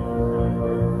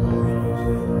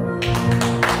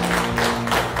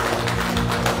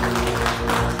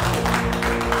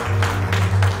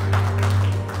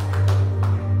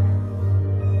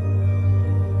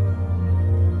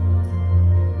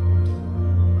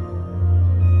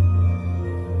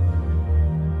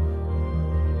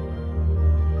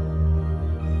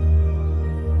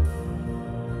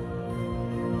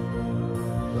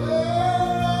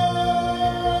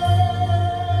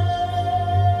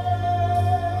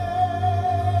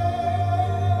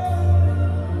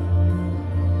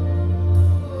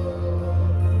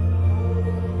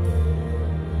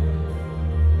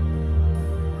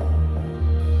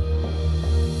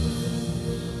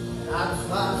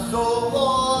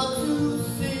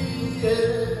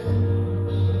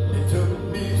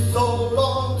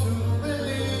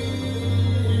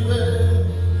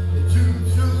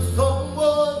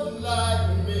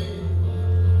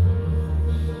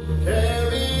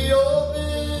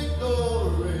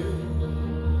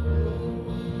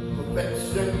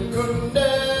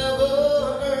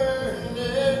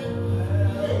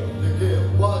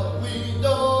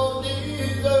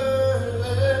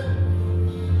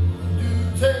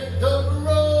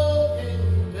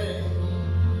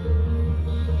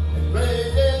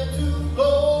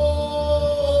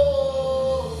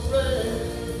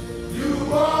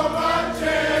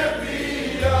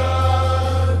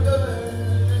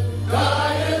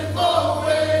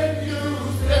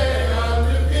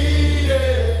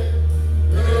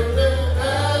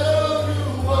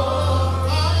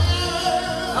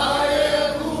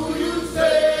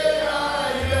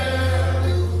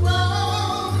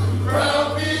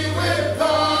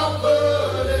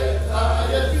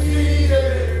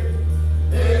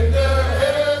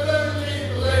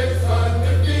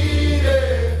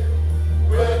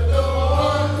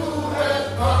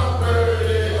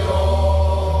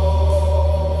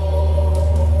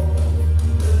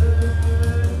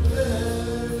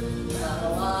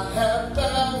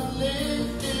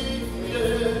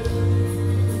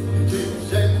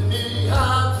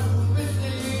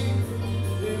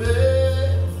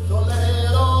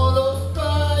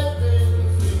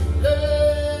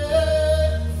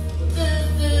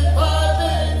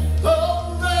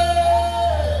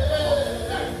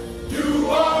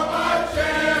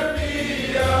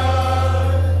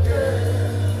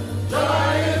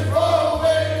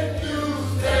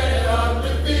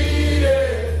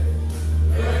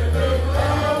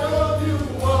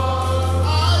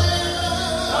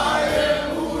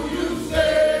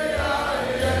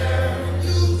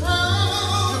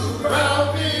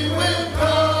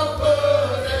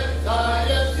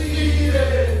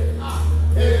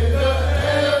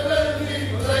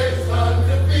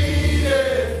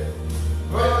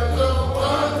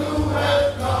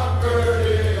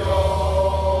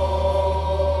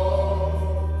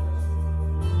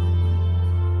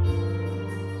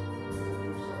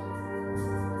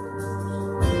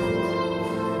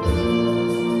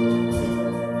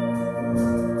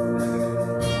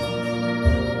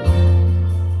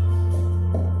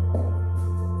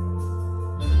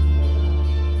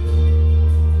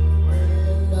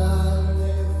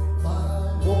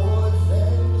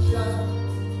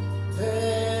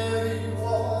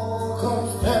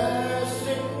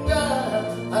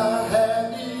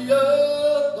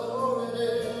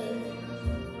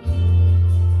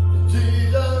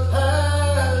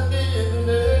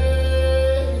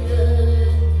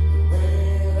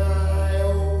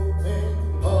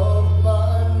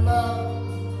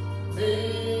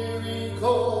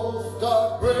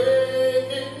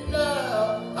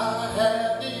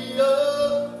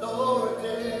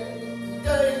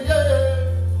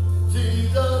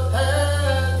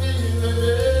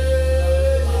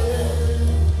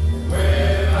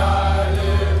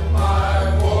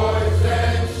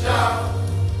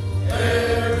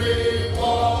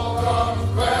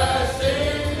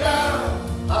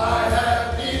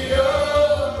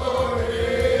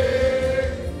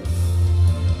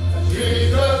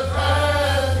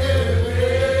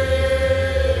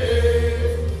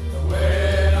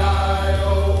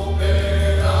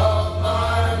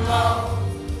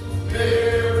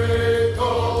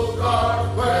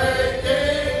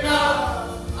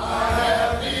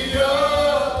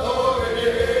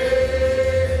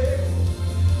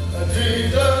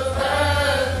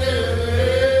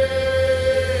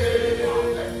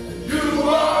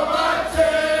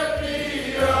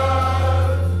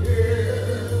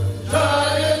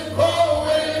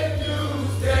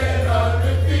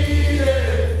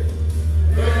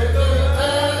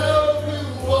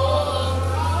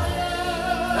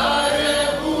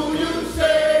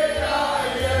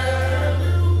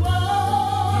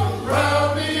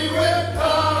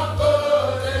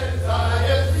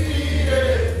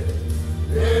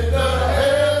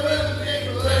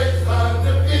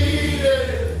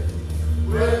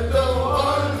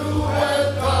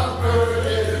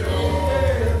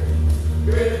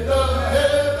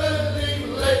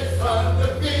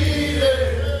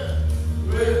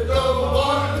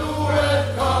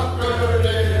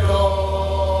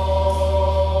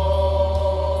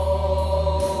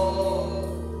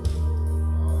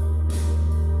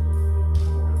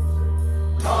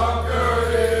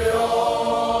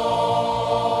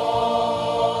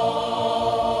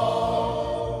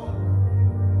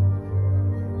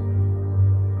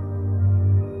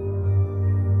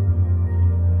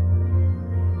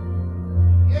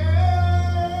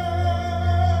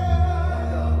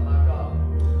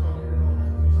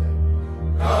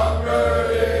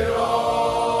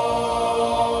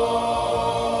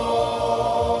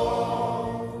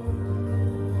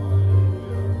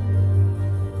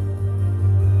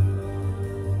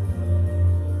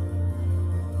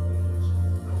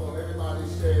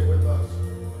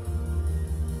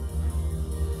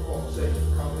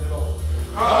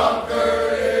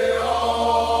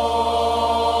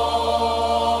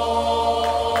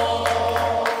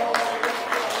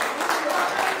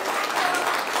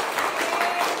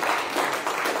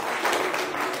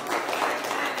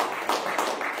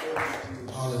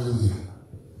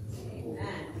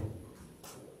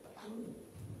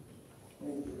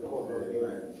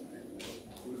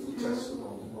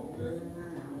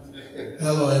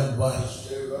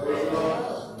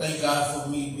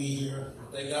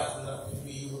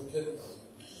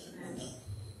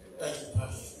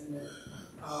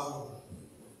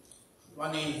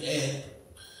 My name is Ed,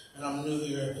 and I'm new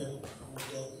here at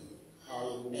Peppermint.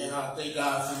 And I thank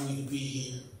God for me to be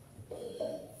here,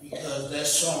 because that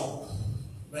song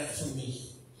meant for me.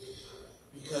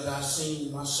 Because I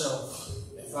seen myself,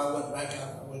 if I went back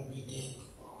out, I would be dead.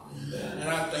 And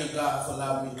I thank God for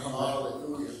allowing me to come out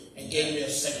and gave me a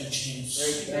second chance.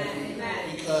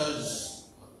 Amen. Because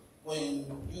when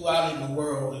you out in the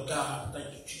world with God,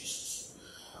 thank you, Jesus.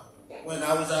 When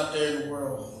I was out there in the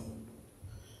world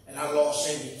and I lost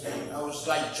everything, I was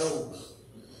like Job.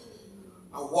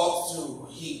 I walked through,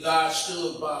 God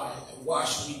stood by and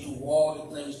watched me do all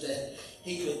the things that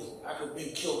I could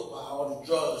be killed by, all the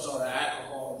drugs, all the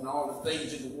alcohol, and all the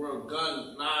things in the world,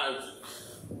 guns, knives,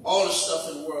 all the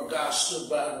stuff in the world. God stood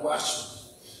by and watched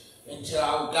me until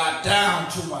I got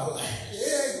down to my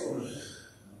last.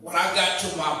 When I got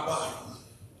to my bottom,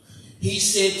 he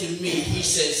said to me, he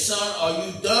said, son, are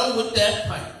you done with that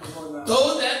pipe?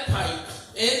 Throw that pipe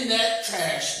in that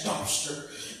trash dumpster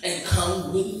and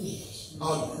come with me.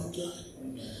 Are you done?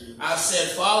 I said,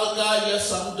 Father God,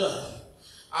 yes, I'm done.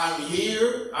 I'm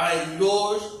here. I am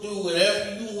yours. Do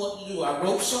whatever you want to do. I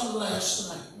wrote something last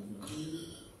night.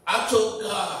 I told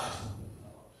God,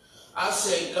 I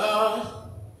said, God,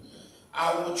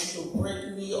 I want you to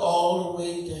break me all the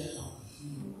way down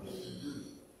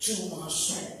to my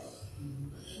soul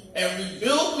and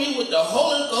rebuild me with the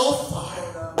Holy Ghost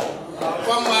fire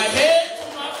from my head to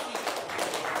my feet.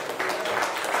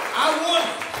 I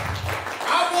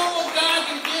want what God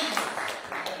can give me.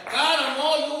 God, I'm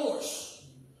all yours.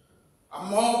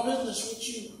 I'm all business with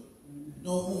you.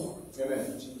 No more.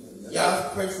 Amen. Y'all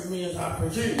pray for me as I pray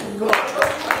for you.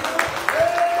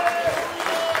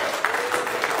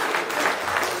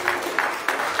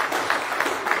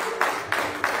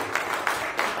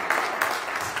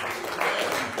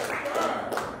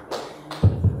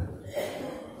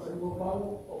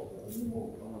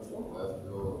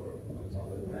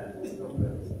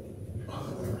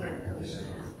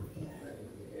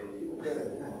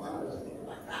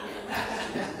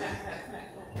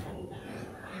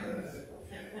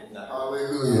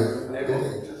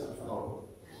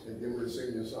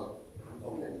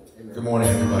 Good morning,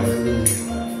 everybody.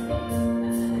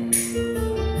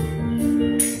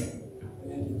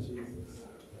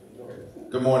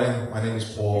 Good morning. My name is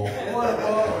Paul.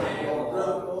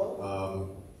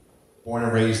 Born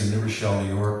and raised in New Rochelle,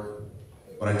 New York,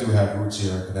 but I do have roots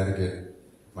here in Connecticut.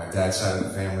 My dad's side of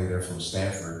the family, they're from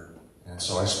Stamford, and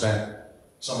so I spent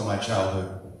some of my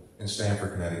childhood in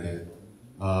Stamford, Connecticut.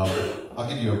 I'll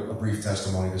give you a brief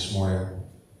testimony this morning.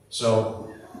 So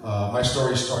my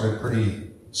story started pretty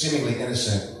seemingly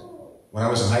innocent. When I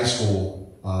was in high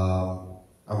school,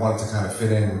 I wanted to kind of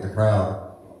fit in with the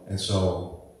crowd, and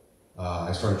so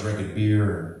I started drinking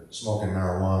beer and smoking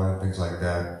marijuana and things like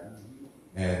that.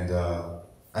 And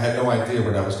I had no idea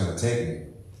where that was going to take me.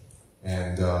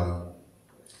 And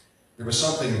there was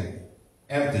something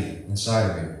empty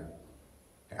inside of me.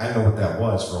 I didn't know what that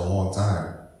was for a long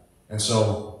time. And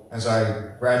so as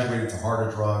I graduated to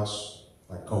harder drugs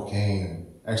like cocaine and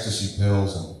ecstasy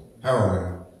pills and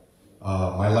heroin,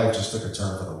 my life just took a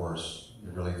turn for the worse.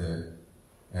 It really did.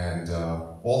 And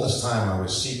all this time I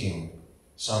was seeking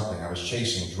something. I was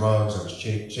chasing drugs. I was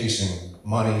chasing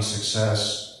money,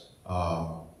 success,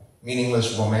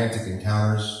 meaningless romantic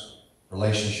encounters,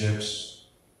 relationships,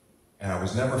 and I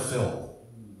was never filled.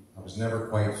 I was never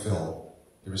quite filled.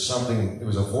 There was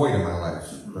a void in my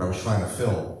life that I was trying to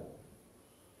fill.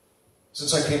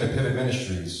 Since I came to Pivot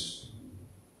Ministries,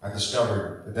 I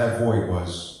discovered that void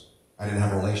was I didn't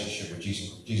have a relationship with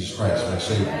Jesus Christ, my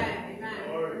Savior.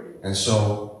 And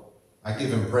so I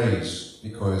give him praise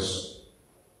because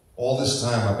all this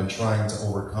time I've been trying to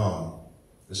overcome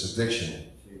this addiction.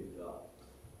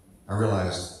 I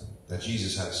realized that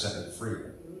Jesus had set me free.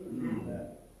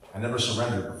 I never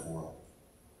surrendered before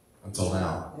until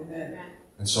now.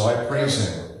 And so I praise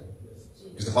him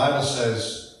because the Bible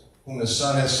says, whom the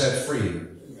Son has set free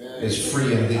is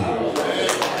free indeed.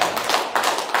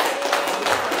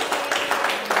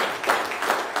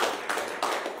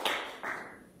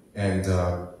 And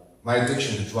my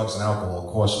addiction to drugs and alcohol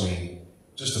cost me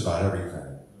just about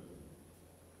everything.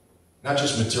 Not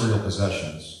just material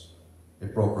possessions.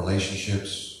 It broke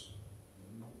relationships.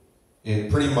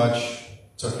 It pretty much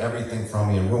took everything from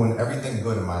me and ruined everything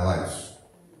good in my life.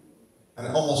 And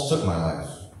it almost took my life.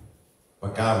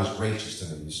 But God was gracious to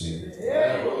me, you see.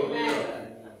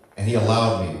 And he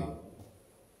allowed me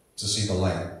to see the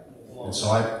light. And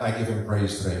so I give him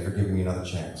praise today for giving me another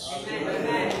chance.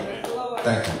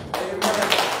 Thank you.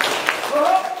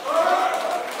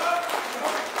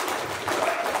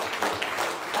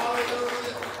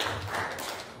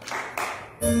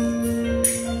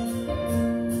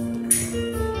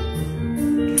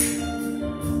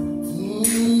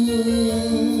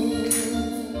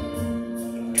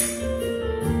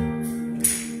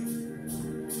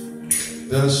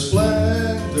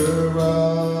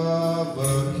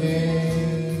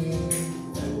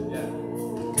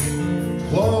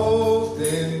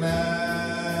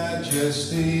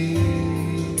 majesty.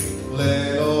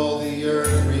 Let all the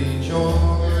earth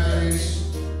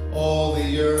rejoice, all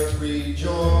the earth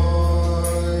rejoice.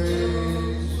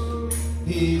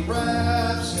 He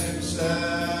wraps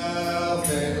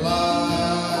himself in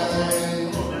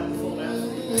light,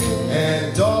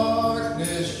 and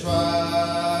darkness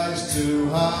tries to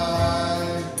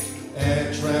hide,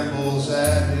 and trembles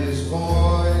at his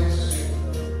voice,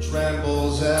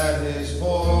 trembles at his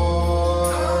voice.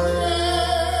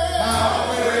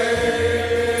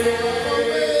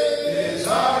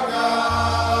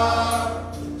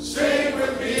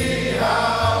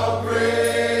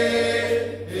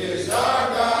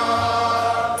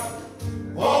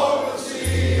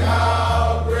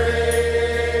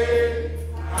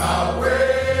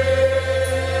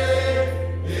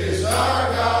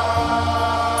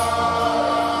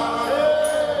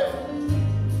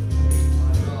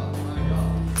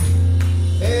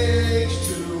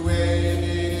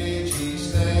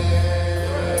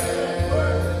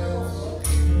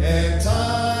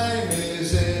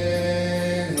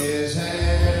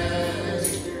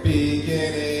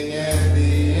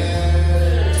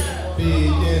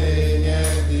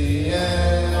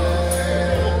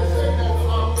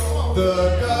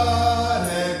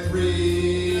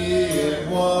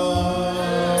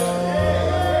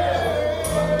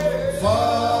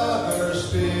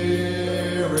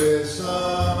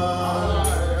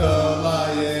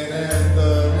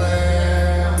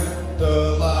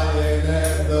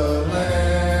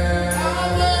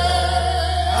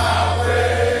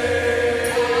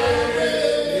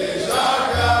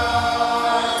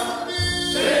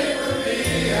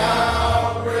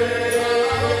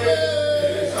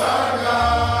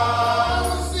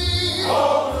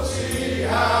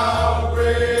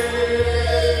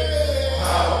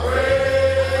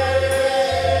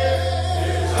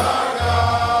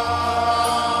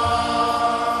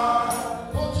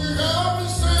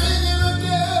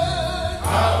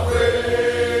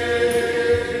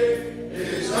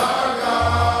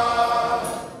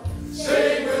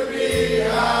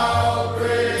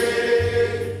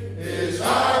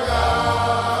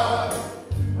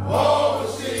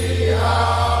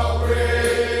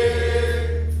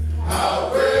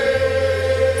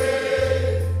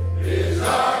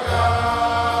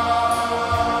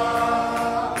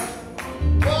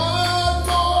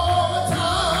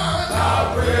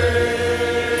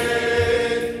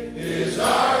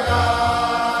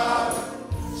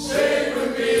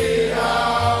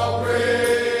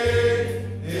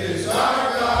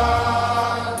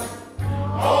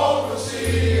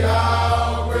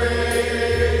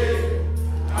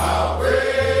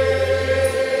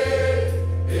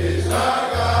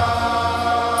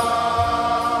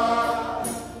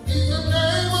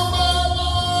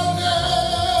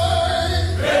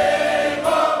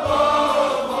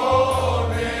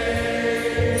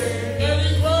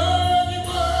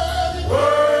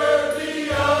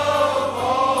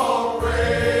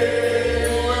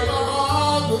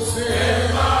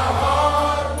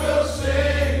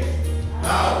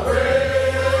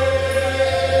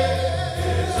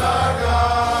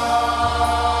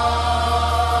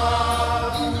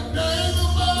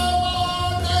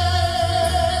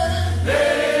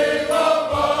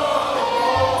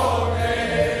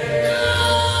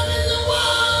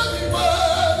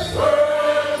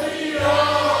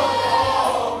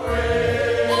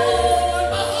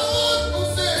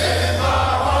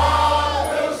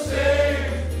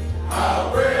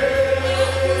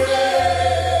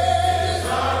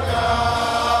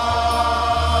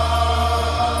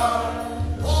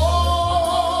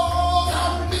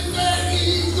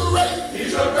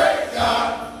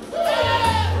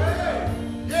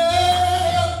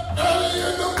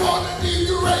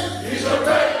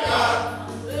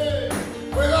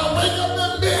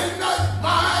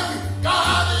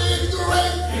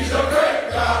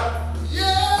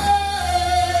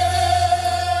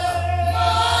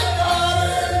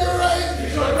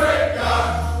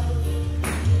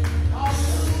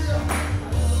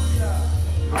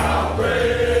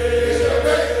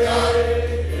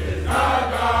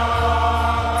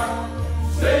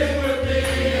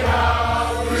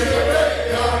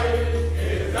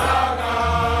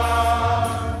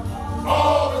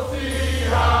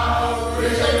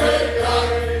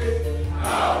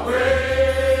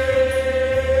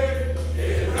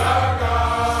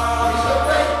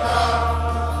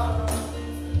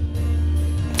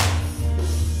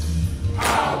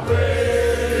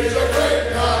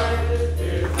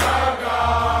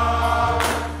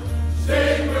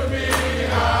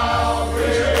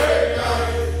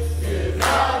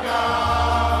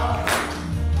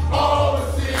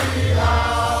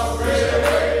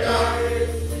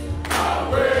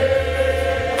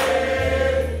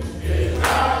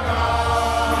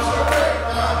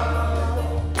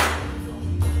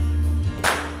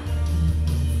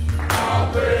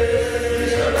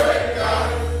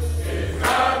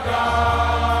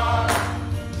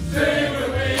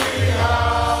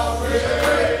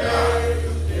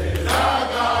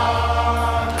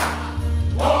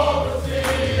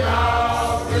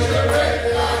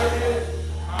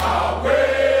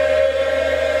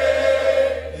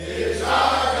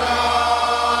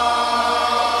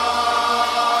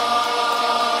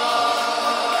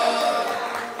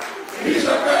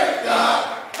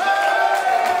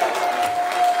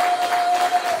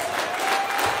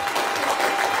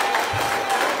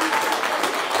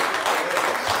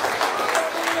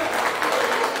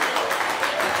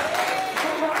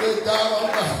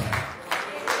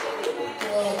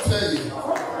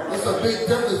 It's a big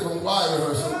difference from choir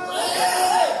rehearsal.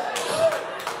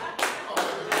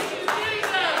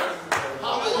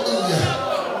 Hallelujah.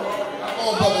 Come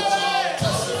on, Brother Charles,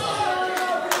 testify.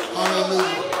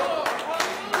 Hallelujah.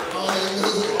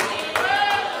 Hallelujah.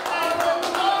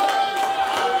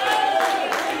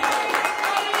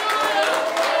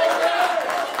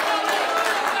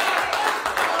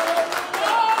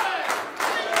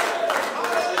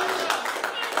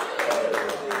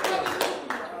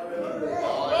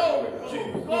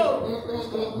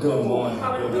 Good morning. Good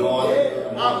morning. Good morning.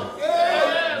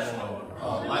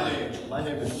 My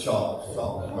name is Charles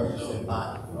Murchison. I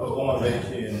was born and raised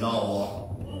here in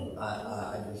Norwalk. I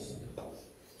just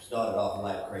started off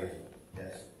like crazy.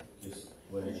 That's just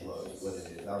what it was, what it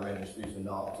is. I ran the streets of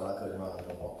Norwalk, so I couldn't run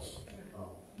no more.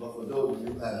 But for those of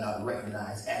you who have not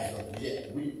recognized as of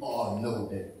yet, we all know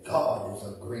that God is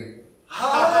a great.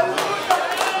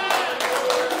 Hallelujah!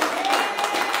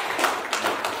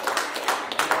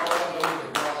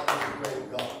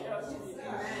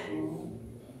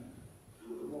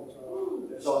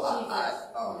 So I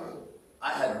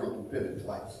had to go through Pivot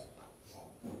twice. So,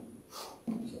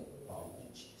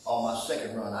 on my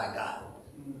second run, I got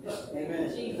it.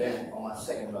 Amen. On my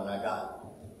second run, I got it.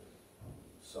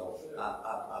 So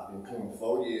I've been clean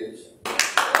 4 years.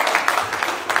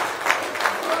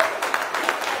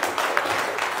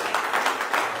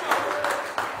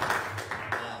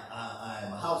 I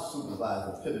am a house supervisor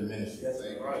of Pivot Ministries.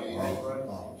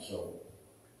 So.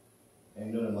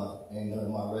 Ain't none of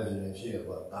my residents here,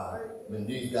 but when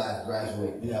these guys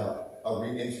graduate, we have a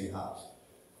re-entry house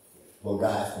where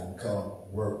guys can come,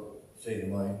 work, save the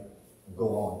money, and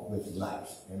go on with their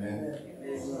lives. Amen.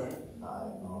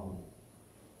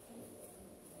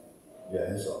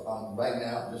 Yeah, so right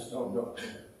now, just don't know.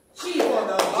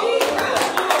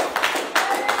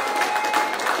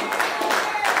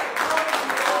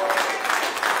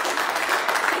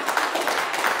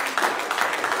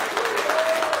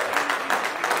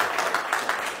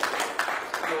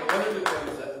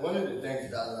 One of the things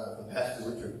that I learned from Pastor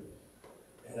Richard,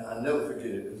 and I'll never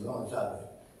forget it as long as I do.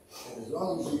 And as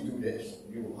long as you do this,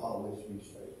 you will always be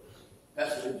straight.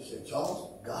 Pastor Richard said,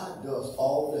 Charles, God does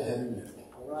all the heavy lifting.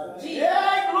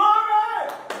 Yeah, glory!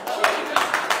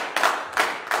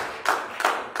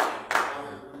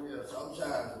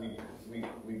 Sometimes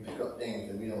we pick up things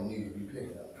that we don't need to be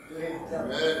picking up.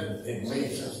 It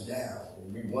weighs us down.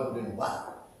 And we wondering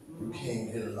why you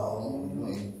can't get along. You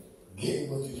ain't getting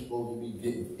what you're supposed to be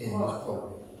getting in this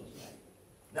program.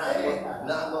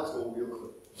 Not much go real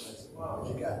quick. But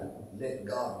you got to let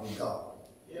God be God.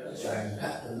 You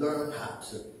have to learn how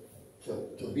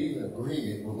to be in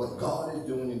agreement with what God is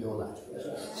doing in your life.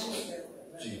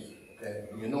 Jesus. Okay?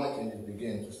 The anointing is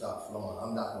beginning to start flowing.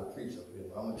 I'm not going to preach up here,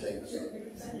 but I'm going to tell you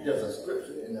something. There's a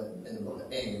scripture in the book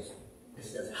of Amos. It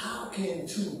says, how can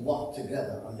two walk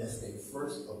together unless they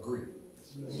first agree?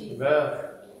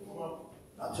 Amen.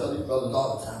 I tell you brothers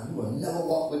all the time, you will never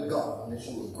walk with God unless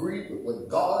you agree with what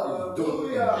God is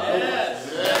doing. Yes.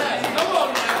 Come on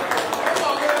now.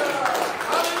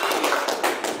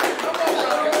 Come on,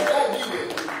 hallelujah.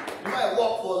 You might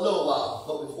walk for a little while,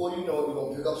 but before you know it, you're going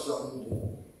to pick up something.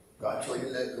 God tell you to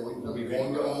let go. You're going to be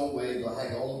going your own way. You're going to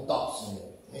have your own thoughts in it.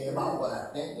 Ain't about what I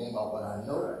think, ain't about what I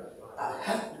know. I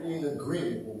have to be in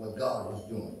agreement with what God is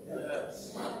doing.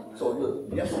 Yes. So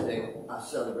look, yesterday I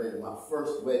celebrated my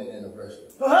first wedding anniversary.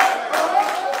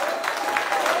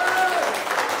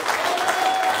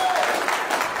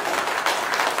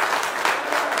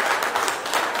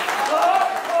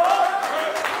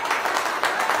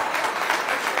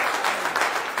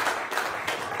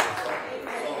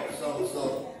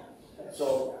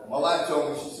 So my wife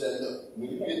told me, she said, look, when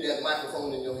you get that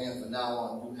microphone in your hand from now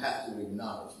on, you have to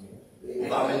acknowledge me.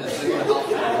 If I'm in the singing house.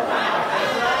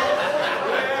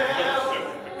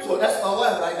 So that's my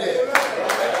wife right there.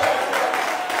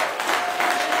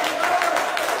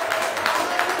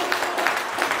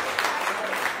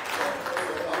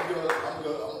 I'm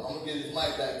gonna get his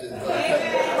mic back to him.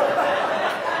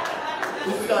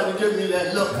 He's trying to give me that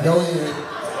look. No, he ain't.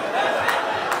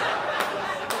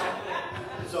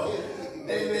 So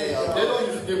they don't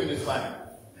usually give me this mic.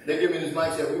 They give me this mic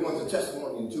and say, we want the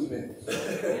testimony in 2 minutes.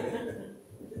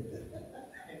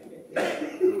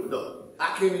 Look, I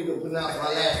can't even pronounce my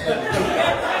last name.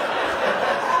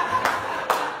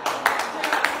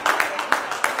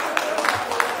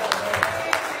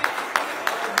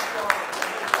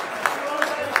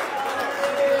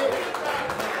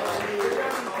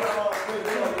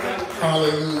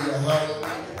 Hallelujah, hallelujah.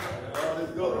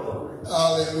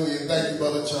 Hallelujah. Thank you,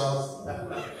 Brother Charles.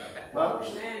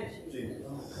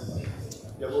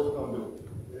 Yeah, what we're going to do?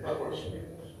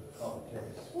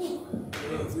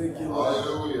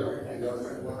 Hallelujah.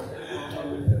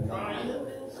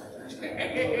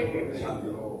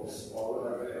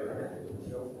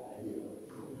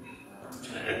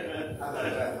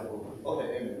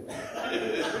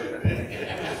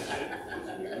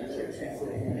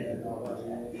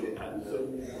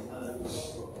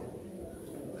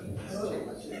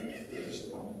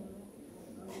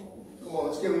 Come on,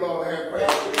 let's give them all a hand praise.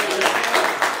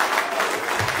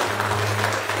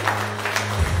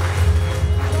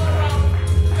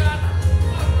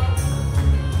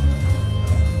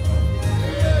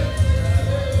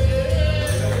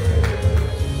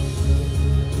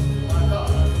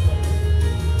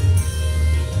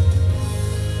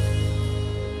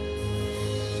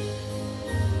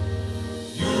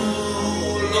 You,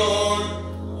 Lord,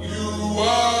 you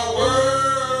are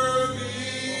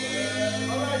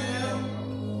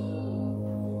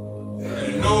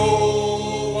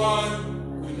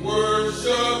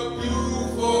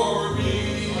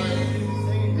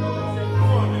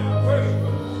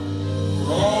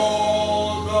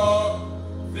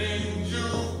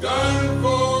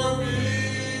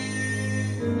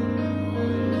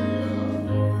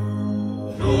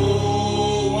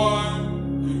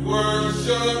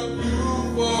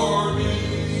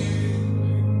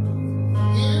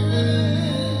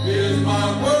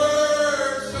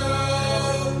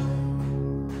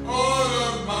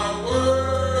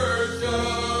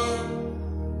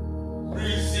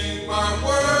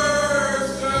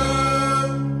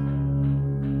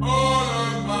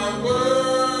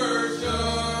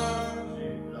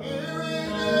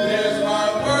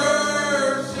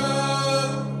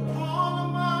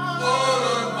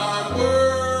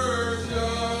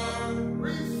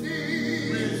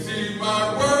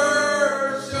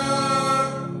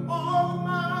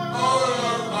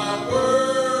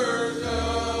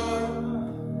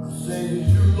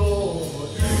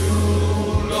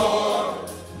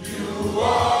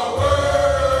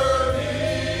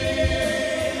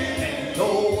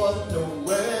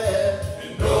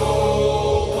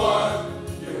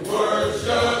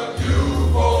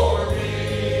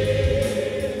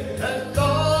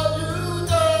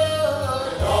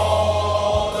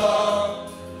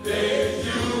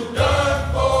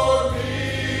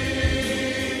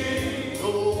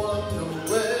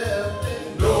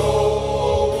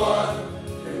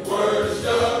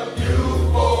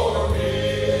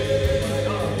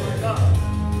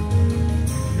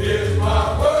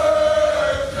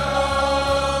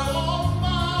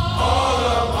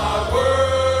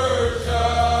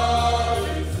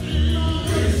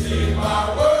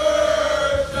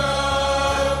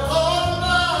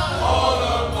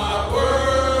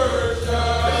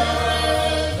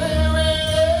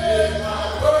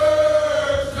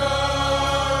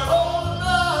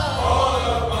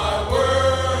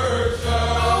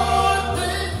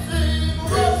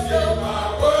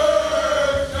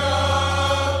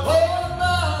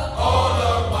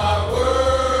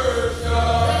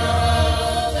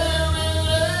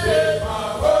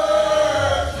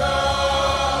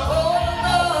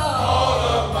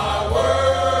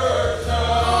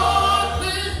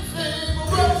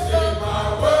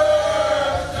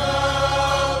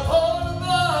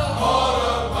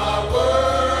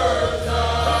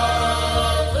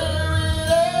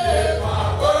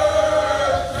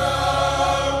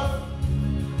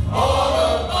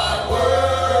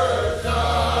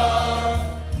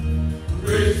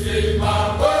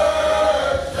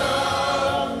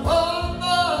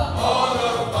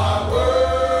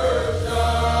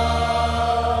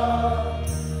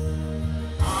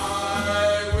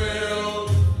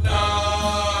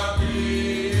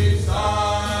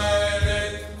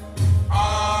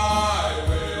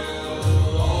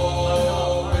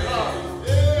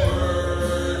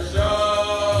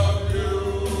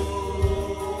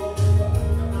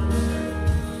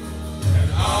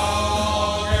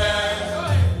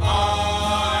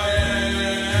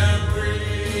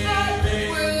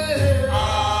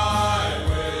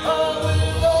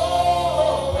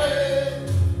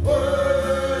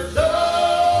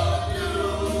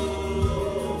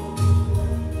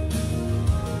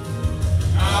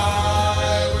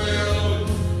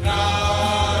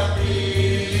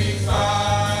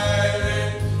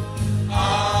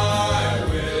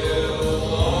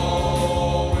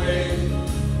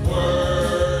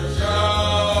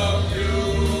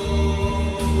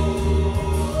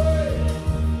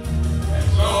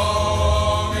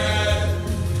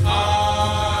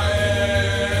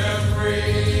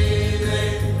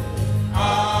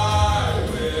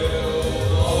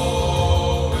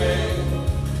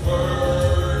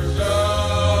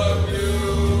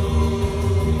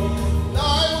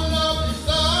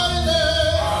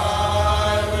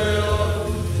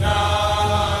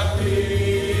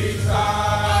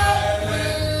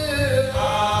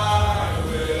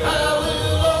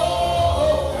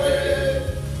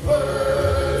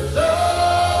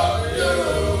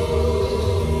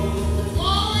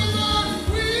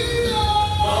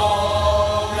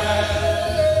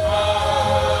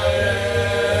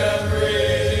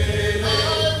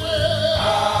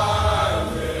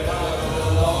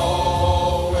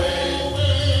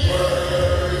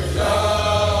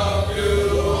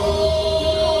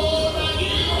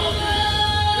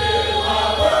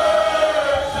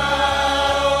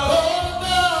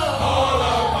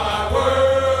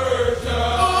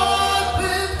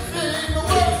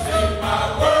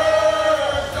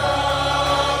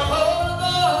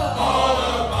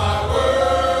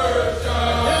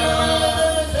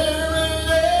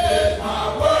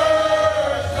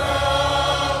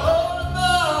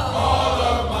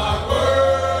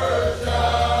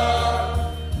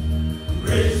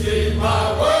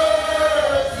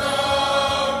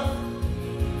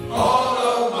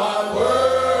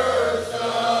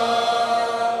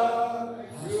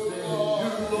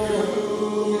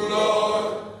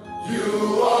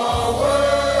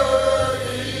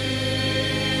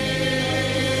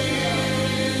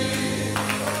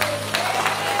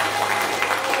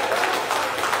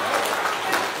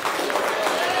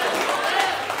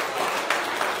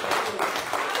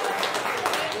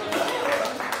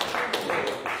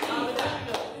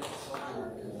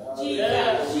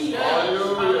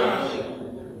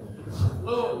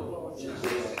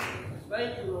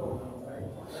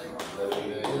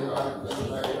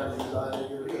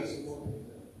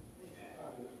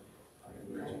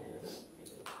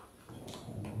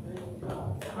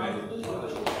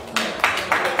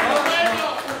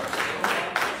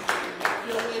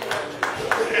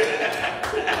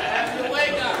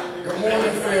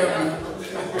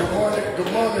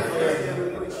Good morning,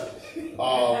 friend.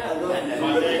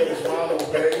 My name is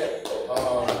Ronald Bay.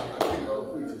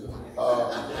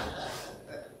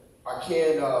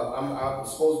 I'm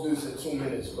supposed to do this in 2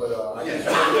 minutes, but I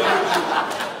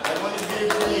want to give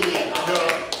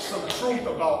you some truth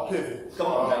about Pivot. Come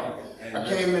on, I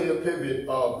came into Pivot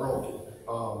broken.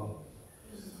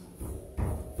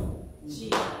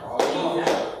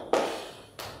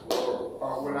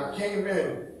 When I came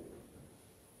in,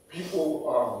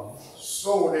 people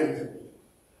sold into me.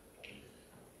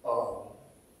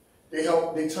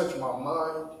 They touched my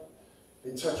mind,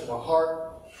 they touched my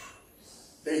heart,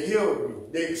 they healed me,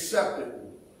 they accepted me.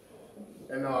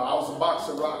 And I was a box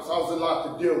of rocks. I was a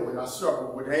lot to deal with. I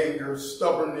struggled with anger,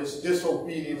 stubbornness,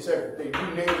 disobedience, everything.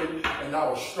 You name it, and I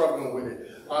was struggling with it.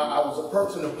 I was a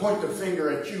person to point the finger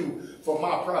at you for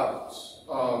my problems.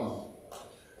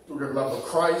 Through the love of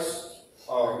Christ,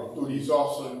 through these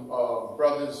awesome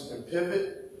brothers in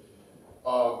Pivot,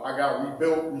 I got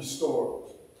rebuilt, restored.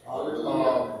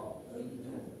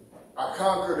 I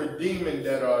conquered a demon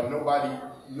that nobody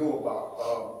knew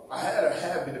about. I had a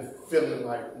habit of feeling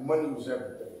like money was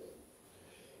everything.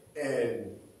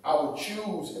 And I would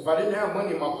choose, if I didn't have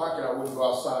money in my pocket, I wouldn't go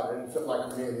outside. I didn't feel like a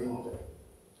man anything.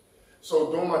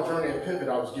 So during my journey at Pivot,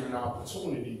 I was given an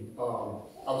opportunity. I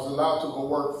was allowed to go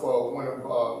work for one of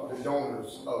the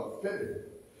donors of Pivot.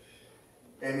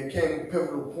 And it came to a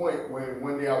pivotal point when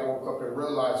one day I woke up and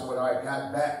realized what I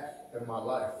got back in my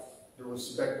life. The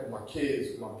respect of my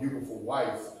kids, my beautiful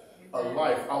wife, a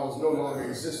life. I was no longer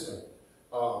existing.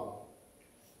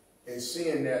 And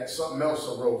seeing that something else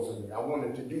arose in me. I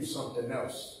wanted to do something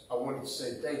else. I wanted to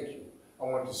say thank you. I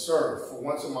wanted to serve. For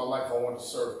once in my life, I wanted to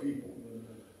serve people.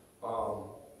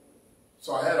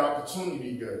 So I had an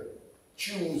opportunity to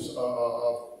choose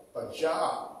a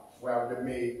job where I would have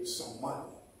made some money.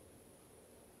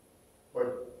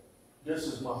 But this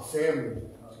is my family.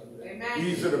 Amen.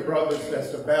 These are the brothers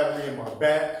that's the battery in my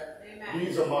back. Amen.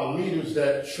 These are my leaders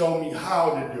that show me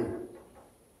how to do it.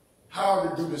 How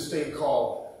to do this thing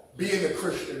called being a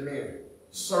Christian man,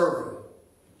 serving.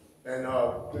 And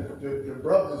the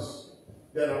brothers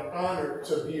that I'm honored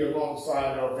to be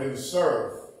alongside of and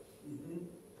serve,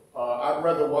 I'd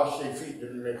rather wash their feet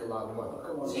than make a lot of money.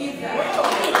 Come on.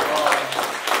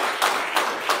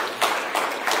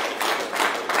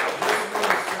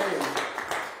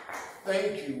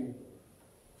 Thank you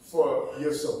for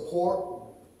your support,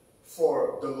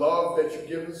 for the love that you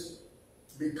give us,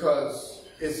 because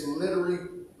it's literally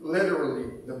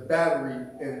the battery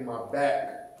in my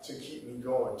back to keep me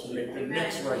going, to make the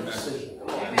next right decision.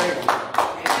 Thank you.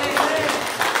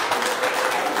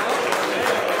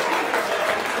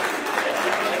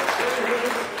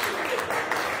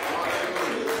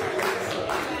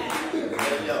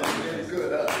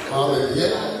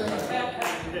 Hallelujah.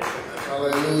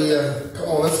 Hallelujah. Come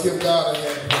on, let's give God a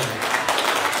hand.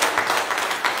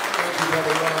 Thank you,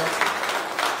 Brother Ron.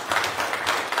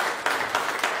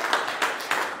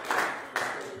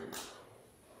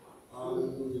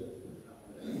 Hallelujah.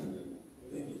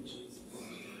 Thank you, Jesus.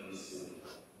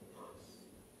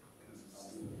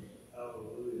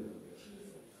 Hallelujah.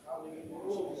 Hallelujah.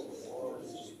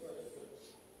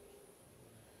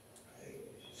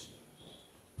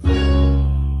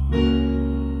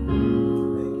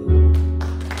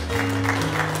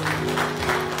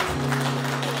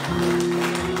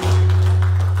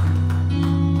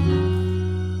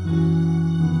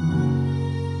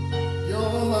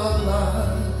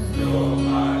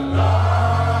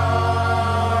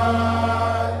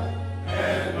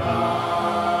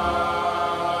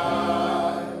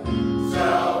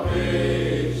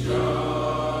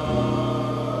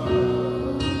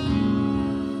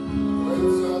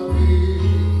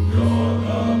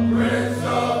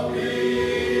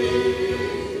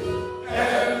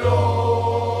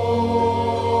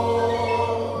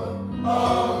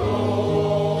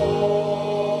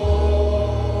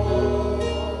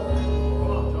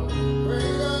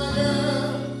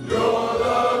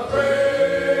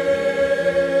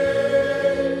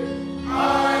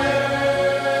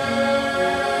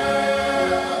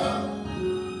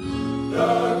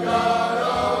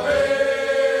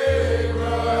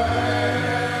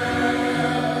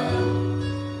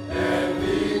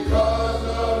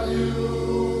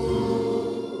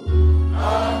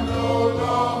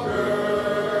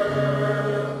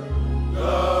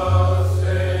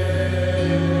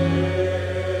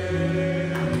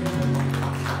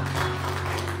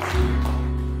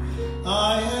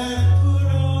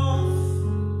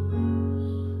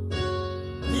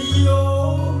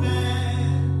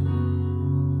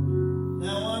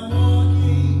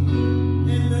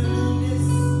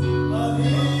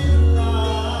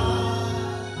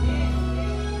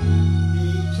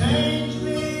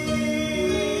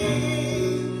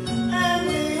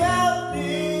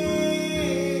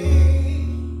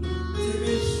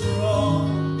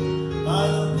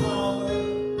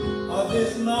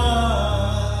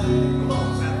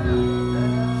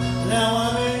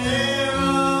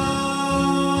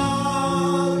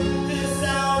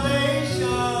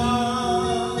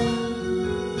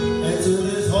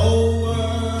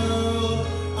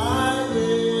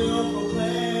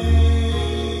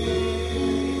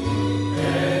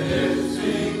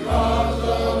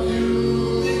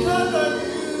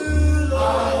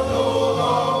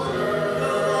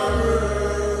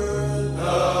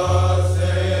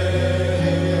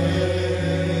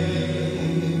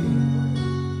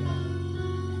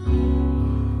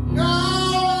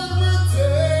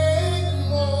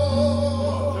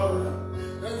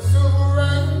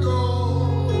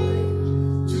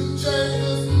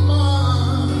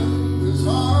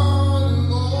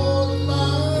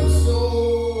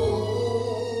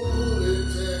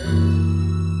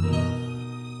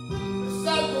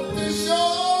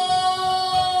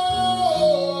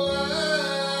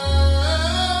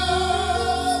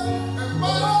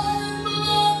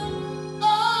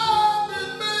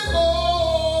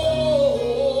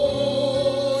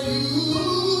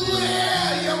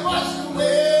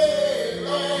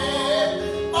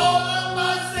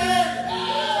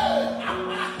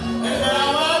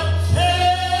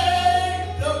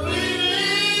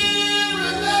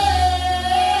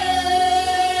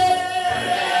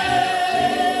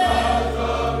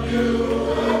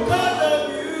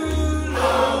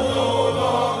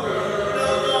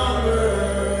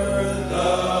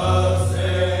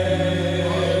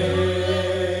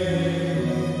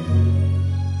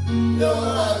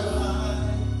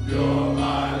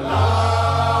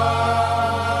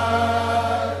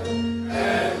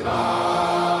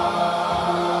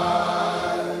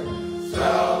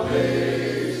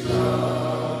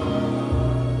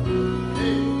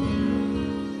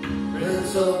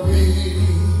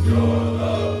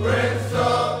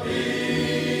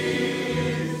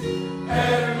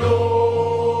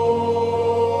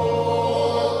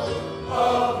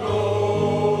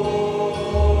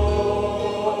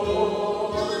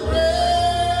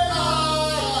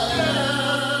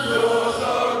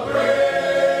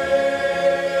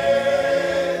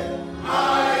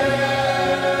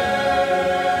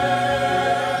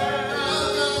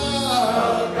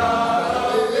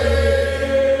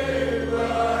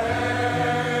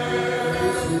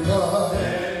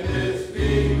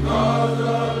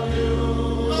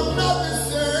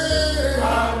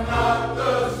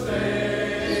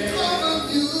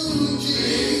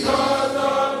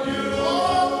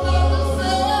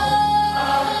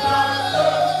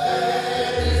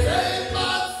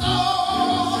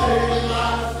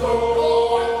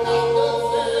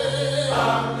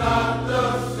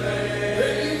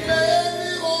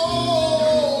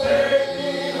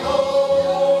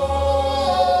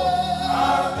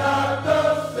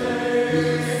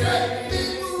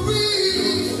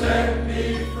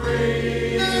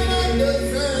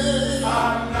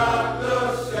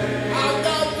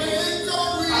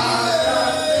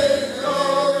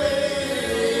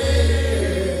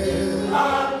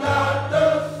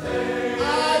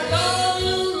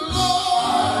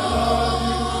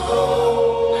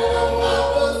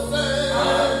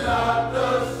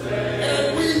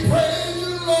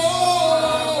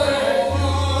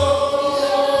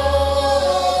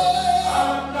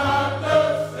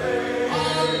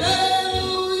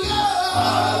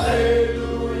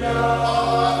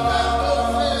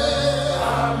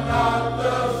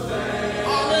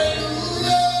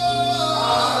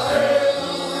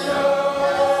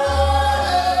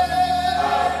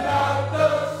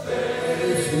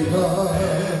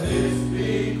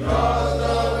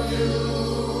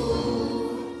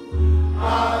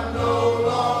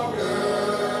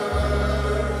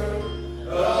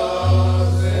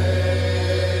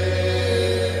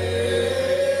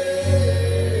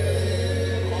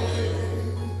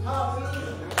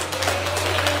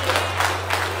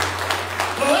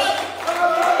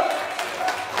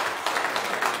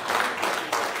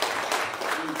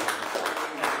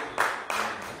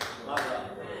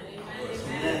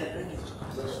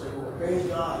 Praise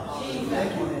God.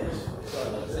 Thank you, man.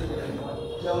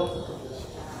 Joe.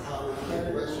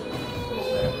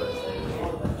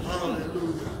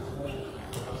 Hallelujah.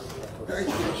 Thank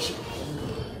you.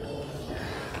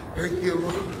 Thank you,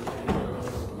 Lord.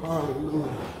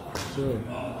 Hallelujah. Sure.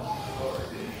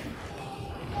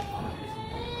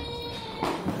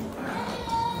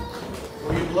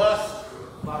 Were you blessed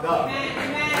by God?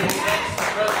 Amen. The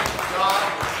presence of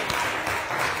God.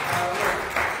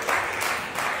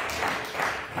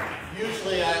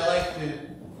 Usually I like to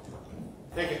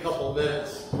take a couple of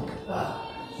minutes.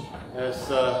 As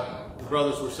the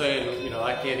brothers were saying,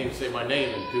 I can't even say my name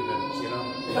in 2 minutes,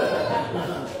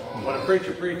 When a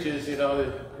preacher preaches,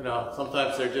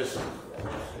 sometimes they're just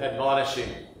admonishing.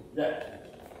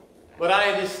 But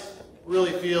I just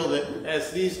really feel that as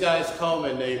these guys come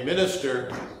and they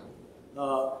minister,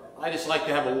 I just like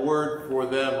to have a word for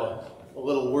them, a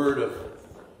little word of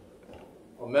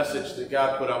a message that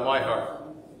God put on my heart.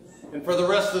 And for the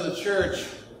rest of the church,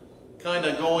 kind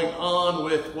of going on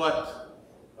with what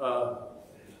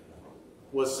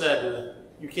was said.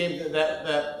 You came to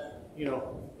that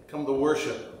come to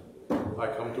worship. I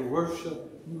come to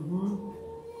worship.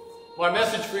 My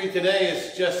message for you today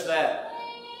is just that.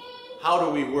 How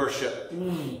do we worship?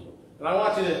 And I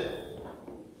want you to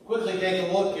quickly take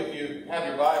a look, if you have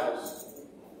your Bibles,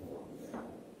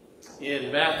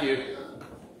 in Matthew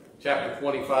chapter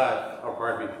 25, or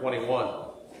pardon me, 21.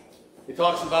 It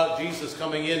talks about Jesus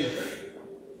coming in.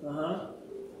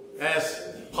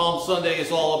 As Palm Sunday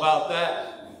is all about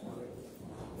that.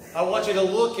 I want you to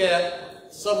look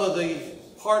at some of the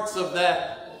parts of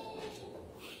that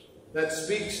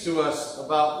speaks to us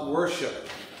about worship.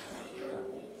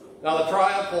 Now the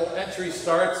triumphal entry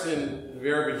starts in the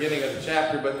very beginning of the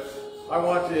chapter, but I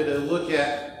want you to look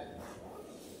at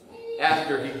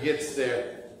after he gets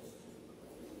there.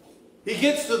 He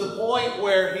gets to the point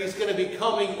where he's going to be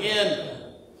coming in.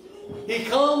 He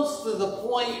comes to the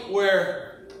point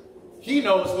where he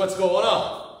knows what's going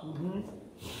on.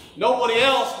 Nobody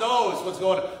else knows what's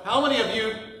going on. How many of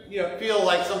you, feel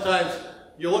like sometimes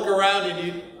you look around and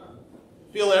you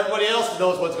feel everybody else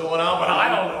knows what's going on, but I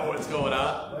don't know what's going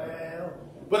on?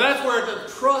 But that's where the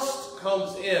trust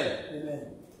comes in.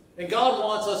 Amen. And God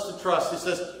wants us to trust. He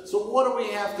says, so what do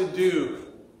we have to do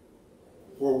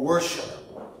for worship?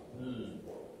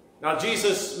 Now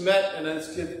Jesus met, and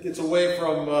it gets away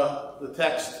from the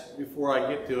text before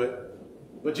I get to it.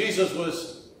 But Jesus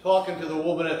was talking to the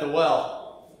woman at the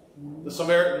well, the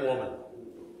Samaritan woman.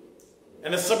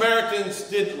 And the Samaritans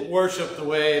didn't worship the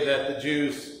way that the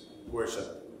Jews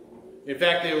worshiped. In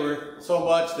fact, they were so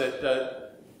much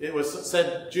that it was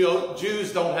said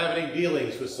Jews don't have any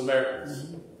dealings with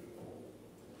Samaritans.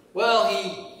 Well,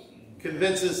 he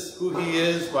convinces who he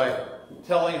is by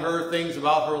telling her things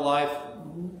about her life.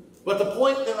 But the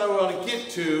point that I want to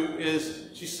get to is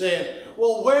she's saying,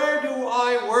 well, where do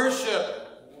I worship?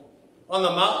 On the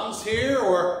mountains here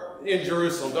or in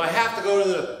Jerusalem? Do I have to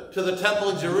go to the temple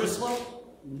in Jerusalem?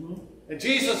 And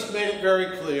Jesus made it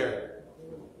very clear.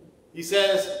 He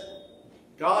says,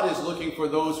 God is looking for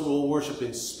those who will worship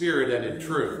in spirit and in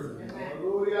truth.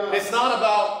 It's not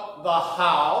about the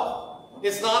how.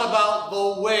 It's not about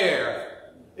the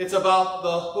where. It's about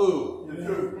the who.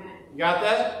 You got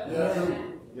that?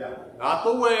 Yeah. Not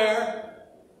the where,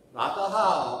 not the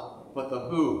how, but the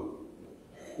who.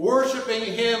 Worshiping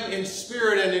him in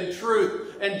spirit and in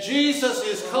truth. And Jesus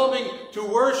is coming to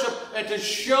worship and to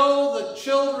show the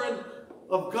children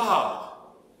of God,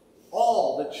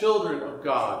 all the children of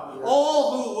God,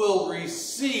 all who will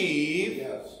receive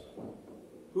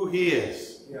who he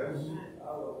is.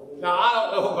 Now,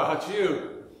 I don't know about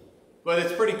you, but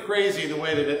it's pretty crazy the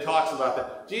way that it talks about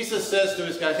that. Jesus says to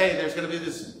his guys, hey, there's going to be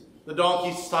the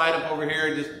donkey's tied up over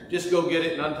here, and just go get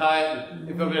it and untie it. And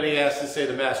if anybody asks, to say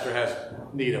the master has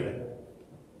need of it.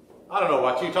 I don't know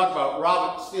about you. Talk about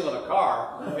robbing, stealing a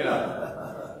car.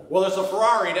 Well, there's a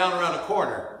Ferrari down around the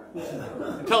corner.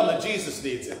 And tell him that Jesus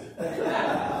needs it.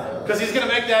 Because he's going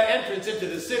to make that entrance into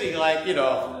the city like,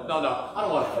 no, I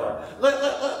don't want a Ferrari.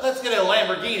 Let's get a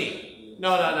Lamborghini.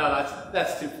 No,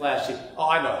 that's too flashy. Oh,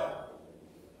 I know.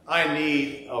 I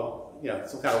need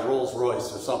some kind of Rolls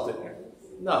Royce or something.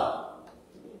 No,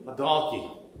 a donkey,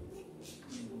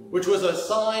 which was a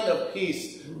sign of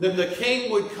peace, that the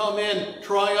king would come in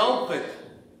triumphant,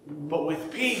 but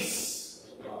with peace.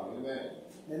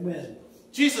 Amen.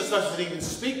 Jesus doesn't even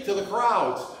speak to the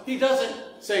crowds. He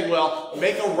doesn't say, well,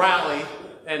 make a rally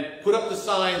and put up the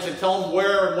signs and tell them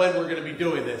where and when we're going to be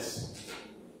doing this.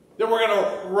 Then we're going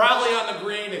to rally on the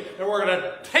green and we're going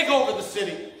to take over the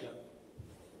city.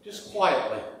 Just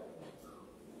quietly.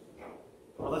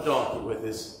 On a donkey with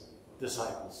his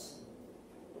disciples.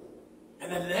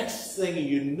 And the next thing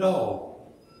you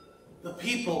know, the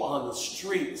people on the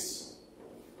streets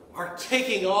are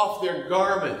taking off their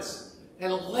garments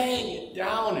and laying it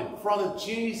down in front of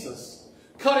Jesus,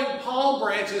 cutting palm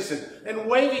branches and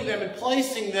waving them and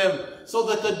placing them so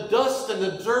that the dust and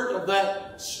the dirt of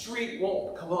that street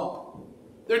won't come up.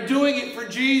 They're doing it for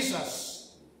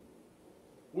Jesus.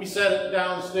 We said it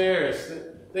downstairs.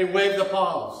 They wave the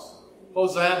palms.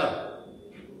 Hosanna,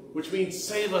 which means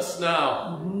save us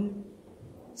now.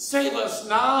 Save us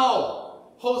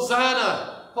now.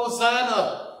 Hosanna,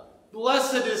 Hosanna.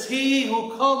 Blessed is he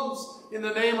who comes in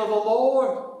the name of the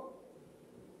Lord.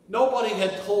 Nobody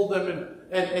had told them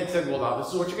and said, well, now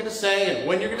this is what you're going to say and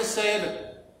when you're going to say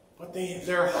it. But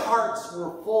their hearts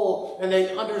were full and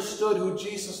they understood who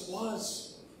Jesus was.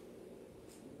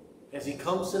 As he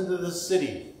comes into the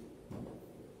city,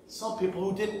 some people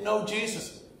who didn't know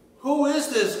Jesus, who is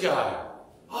this guy?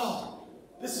 Oh,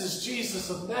 this is Jesus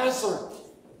of Nazareth.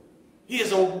 He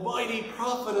is a mighty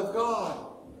prophet of God.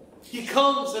 He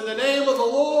comes in the name of the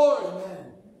Lord.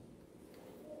 Amen.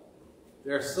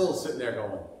 They're still sitting there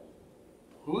going,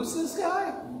 who's this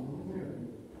guy?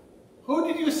 Who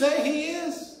did you say he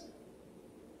is?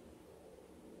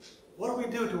 What do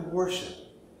we do to worship?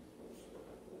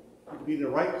 To be in the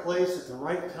right place at the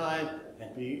right time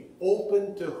and be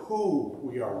open to who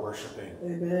we are worshiping.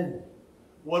 Amen.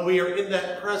 When we are in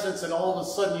that presence and all of a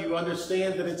sudden you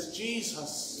understand that it's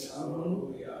Jesus.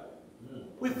 Hallelujah.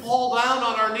 We fall down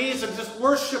on our knees and just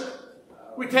worship.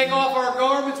 We take off our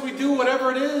garments. We do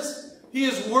whatever it is. He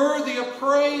is worthy of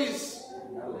praise.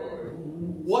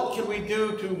 What can we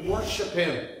do to worship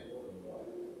him?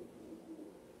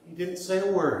 He didn't say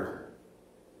a word.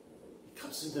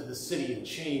 Comes into the city and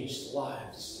changed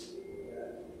lives.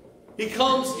 He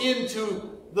comes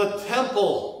into the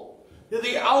temple.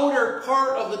 The outer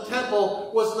part of the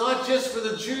temple was not just for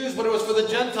the Jews, but it was for the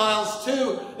Gentiles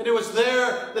too. And it was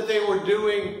there that they were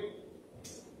doing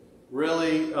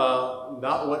really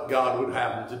not what God would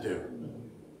have them to do.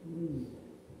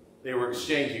 They were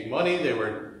exchanging money. They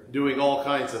were doing all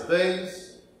kinds of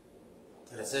things.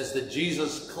 And it says that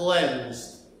Jesus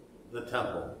cleansed the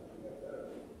temple.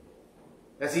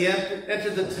 As he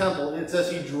entered the temple, it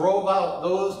says he drove out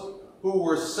those who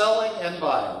were selling and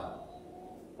buying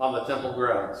on the temple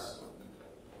grounds.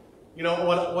 You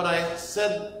know, when I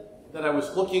said that I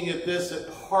was looking at this,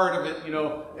 at part of it, you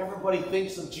know, everybody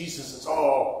thinks of Jesus as,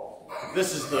 oh,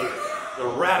 this is the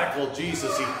radical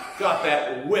Jesus. He got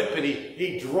that whip and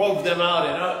he drove them out.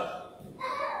 And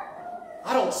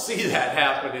I don't see that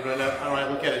happening when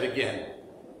I look at it again.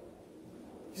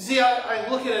 You see, I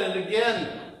look at it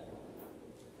again.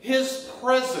 His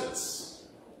presence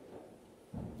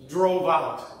drove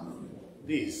out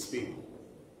these people.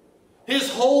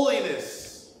 His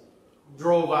holiness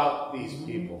drove out these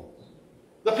people.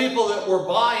 The people that were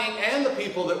buying and the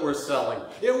people that were selling.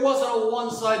 It wasn't a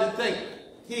one-sided thing.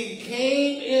 He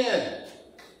came in.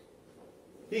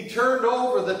 He turned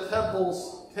over the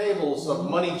temple's tables of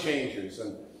money changers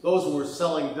and those who were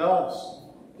selling doves.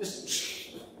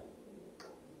 This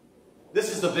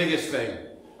is the biggest thing.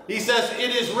 He says,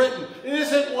 it is written. It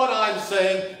isn't what I'm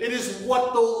saying. It is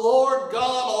what the Lord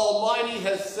God Almighty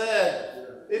has said.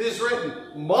 It is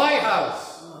written, my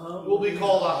house will be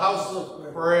called a house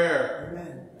of prayer.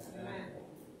 Amen.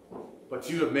 But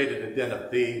you have made it a den of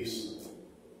thieves.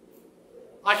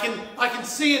 I can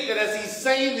see it that as he's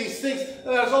saying these things,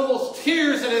 there's almost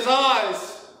tears in his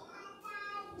eyes.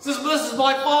 He says, this is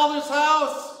my Father's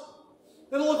house.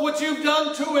 And look what you've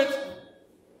done to it.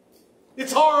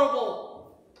 It's horrible.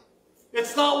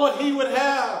 It's not what he would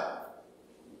have.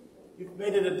 You've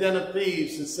made it a den of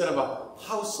thieves instead of a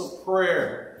house of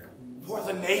prayer for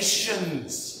the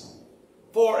nations,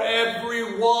 for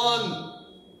everyone.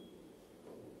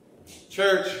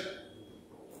 Church,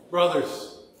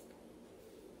 brothers,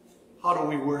 how do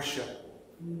we worship?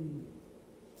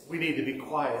 We need to be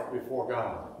quiet before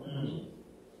God.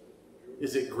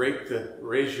 Is it great to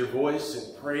raise your voice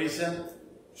and praise him?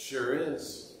 Sure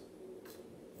is.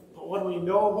 But when we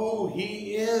know who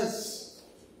he is,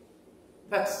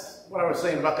 that's what I was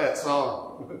saying about that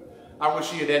song. I wish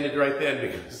he had ended right then,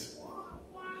 because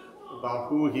about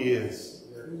who he is.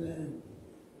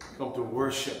 Come to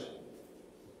worship.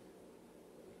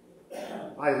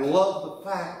 I love the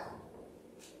fact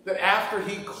that after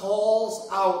he calls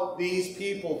out these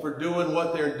people for doing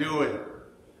what they're doing,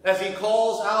 as he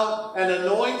calls out and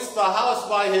anoints the house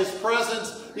by his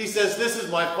presence, he says, this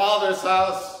is my Father's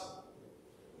house.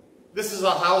 This is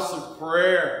a house of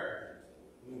prayer.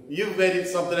 You've made it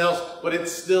something else, but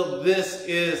it's still, this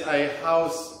is a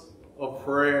house of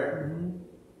prayer.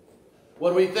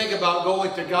 When we think about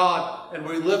going to God and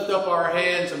we lift up our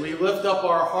hands and we lift up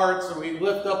our hearts and we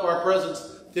lift up our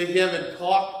presence to Him and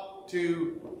talk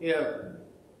to Him.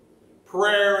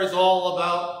 Prayer is all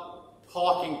about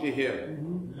talking to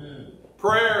Him.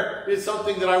 Prayer is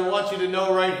something that I want you to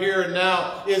know right here and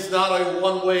now is not a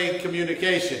one-way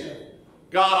communication.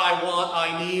 God, I want,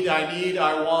 I need,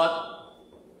 I want.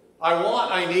 I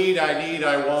want, I need,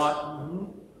 I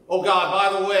want. Oh God,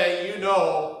 by the way, you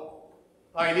know,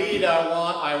 I need,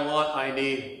 I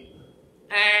need.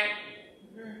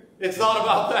 It's not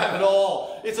about that at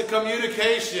all. It's a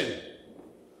communication.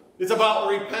 It's about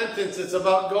repentance. It's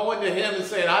about going to Him and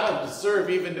saying, I don't deserve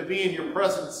even to be in your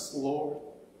presence, Lord.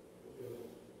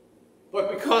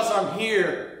 But because I'm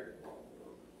here,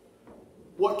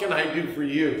 what can I do for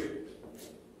you?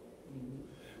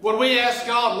 When we ask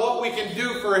God what we can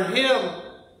do for Him,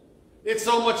 it's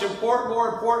so much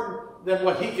more important than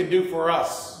what He can do for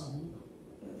us.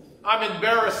 I'm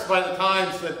embarrassed by the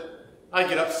times that I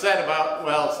get upset about,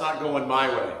 well, it's not going my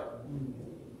way.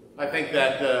 I think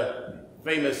that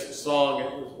famous song,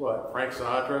 it was what, Frank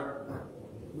Sinatra?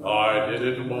 I did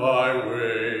it my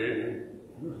way.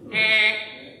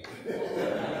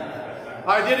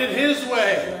 I did it His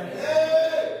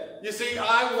way. You see,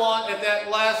 I want at that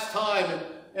last time,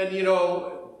 and you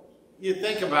know, you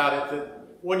think about it, that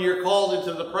when you're called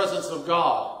into the presence of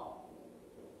God,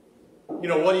 you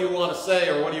know, what do you want to say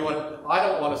or what do you want to... I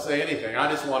don't want to say anything.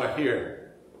 I just want to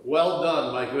hear, well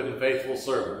done, my good and faithful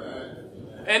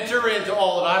servant. Enter into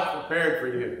all that I've prepared for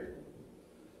you.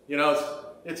 You know,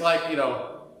 it's like, you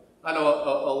know, I know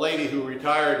a lady who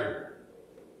retired.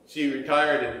 She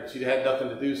retired and she had nothing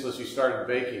to do, so she started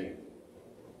baking.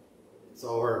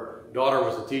 So her daughter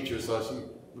was a teacher, so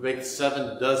she baked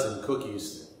 7 dozen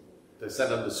cookies to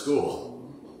send them to school.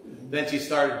 Then she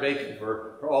started baking for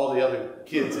all the other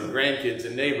kids and grandkids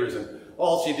and neighbors, and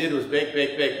all she did was bake,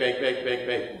 bake, bake, bake, bake, bake,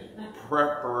 bake.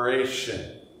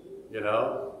 Preparation, you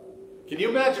know? Can you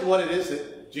imagine what it is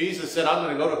that Jesus said, I'm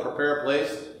going to go to prepare a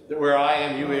place that where I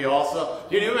am, you may also?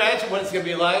 Can you imagine what it's going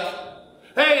to be like?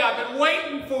 Hey, I've been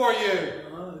waiting for you.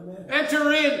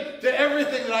 Enter into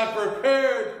everything that I've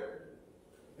prepared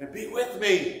and be with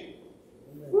me.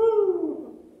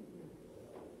 Woo!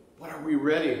 But are we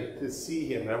ready to see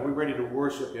Him? Are we ready to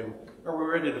worship Him? Are we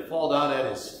ready to fall down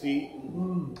at His feet?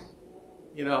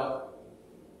 You know,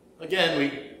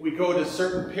 again, we go to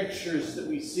certain pictures that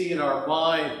we see in our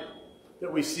mind,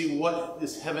 that we see what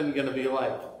is heaven going to be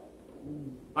like.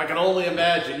 I can only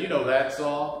imagine, you know that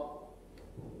song?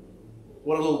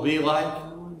 What it'll be like?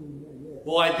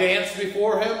 Will I dance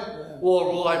before Him?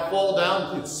 Or will I fall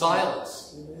down in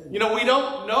silence? You know, we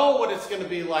don't know what it's going to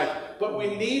be like, but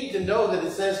we need to know that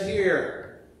it says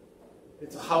here,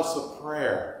 it's a house of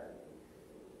prayer.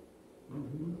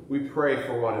 We pray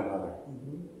for one another.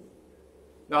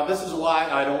 Now, this is why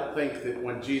I don't think that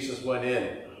when Jesus went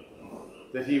in,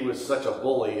 that He was such a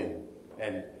bully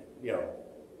and you know,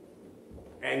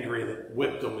 angry that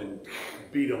whipped them and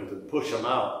beat them to push them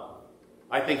out.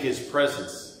 I think His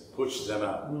presence pushed them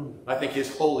out. I think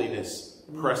His holiness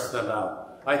pressed them out.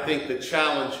 I think the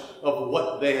challenge of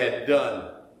what they had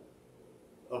done,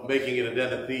 of making it a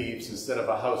den of thieves instead of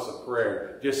a house of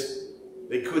prayer, just,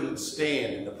 they couldn't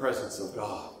stand in the presence of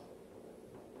God.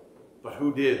 But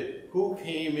who did? Who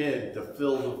came in to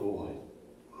fill the void?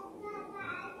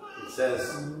 It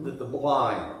says that the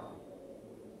blind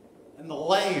and the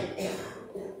lame,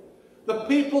 the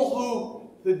people who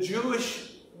the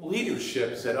Jewish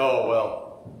leadership said, oh, well,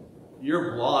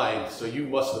 you're blind, so you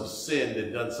must have sinned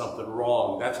and done something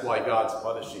wrong. That's why God's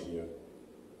punishing you.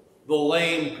 The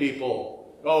lame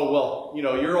people, oh, well, you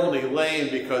know, you're only lame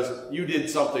because you did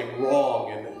something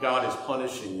wrong and God is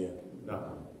punishing you.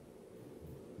 No.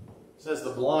 It says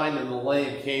the blind and the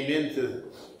lame came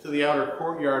into the outer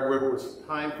courtyard where it was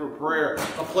time for prayer,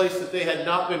 a place that they had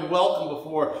not been welcome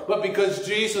before. But because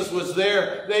Jesus was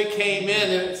there, they came in,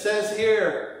 and it says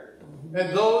here,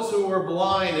 and those who were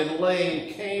blind and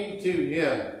lame came to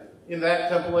Him in that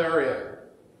temple area,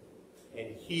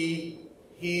 and He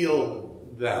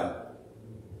healed them.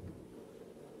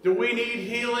 Do we need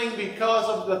healing because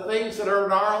of the things that are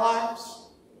in our lives?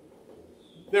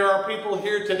 There are people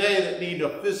here today that need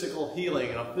a physical healing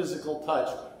and a physical touch.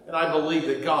 And I believe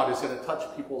that God is going to touch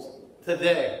people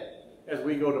today as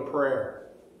we go to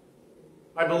prayer.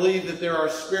 I believe that there are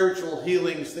spiritual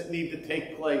healings that need to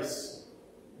take place.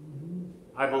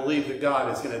 I believe that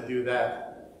God is going to do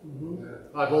that.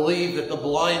 I believe that the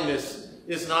blindness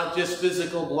is not just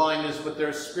physical blindness, but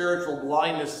there's spiritual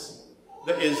blindness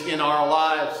that is in our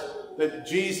lives, that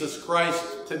Jesus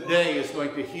Christ today is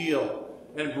going to heal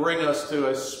and bring us to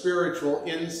a spiritual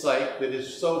insight that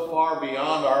is so far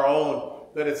beyond our own.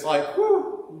 that it's like,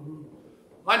 whew,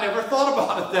 I never thought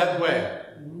about it that way.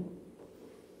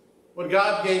 When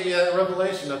God gave me that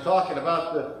revelation of talking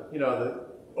about the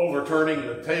overturning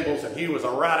the tables and he was a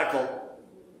radical,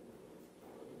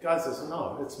 God says,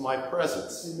 no, it's my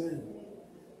presence. Amen.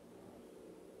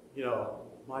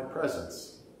 My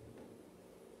presence.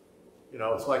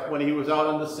 It's like when he was out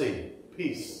on the sea.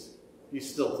 Peace. Be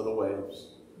still to the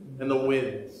waves and the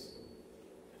winds.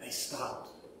 And they stopped.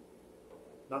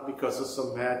 Not because of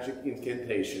some magic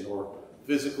incantation or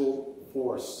physical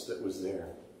force that was there,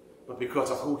 but because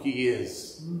of who he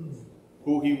is,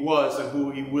 who he was and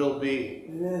who he will be.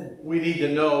 Amen. We need to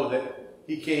know that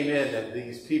he came in, that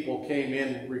these people came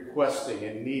in requesting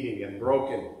and needing and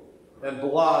broken and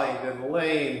blind and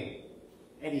lame,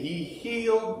 and he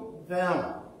healed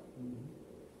them.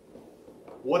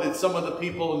 What did some of the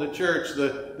people in the church,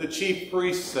 the chief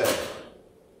priests, say?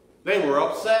 They were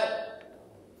upset.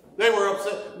 They were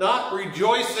upset, not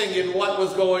rejoicing in what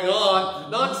was going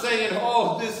on, not saying,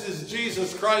 oh, this is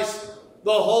Jesus Christ,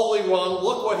 the Holy One,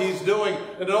 look what he's doing,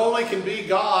 and it only can be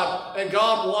God, and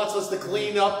God wants us to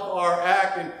clean up our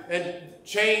act and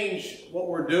change what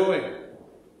we're doing.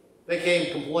 They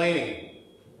came complaining.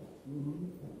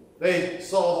 They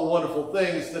saw the wonderful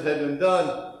things that had been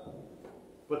done,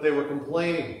 but they were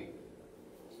complaining.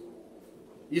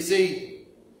 You see,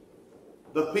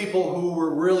 the people who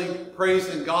were really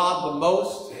praising God the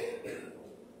most,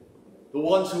 the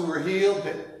ones who were healed,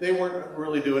 they weren't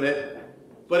really doing it.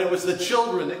 But it was the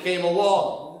children that came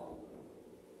along.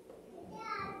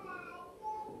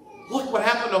 Look what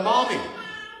happened to Mommy.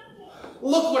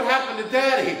 Look what happened to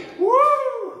Daddy.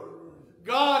 Woo!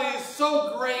 God is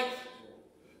so great.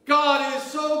 God is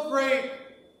so great.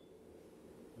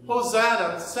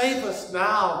 Hosanna, save us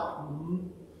now.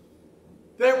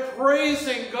 They're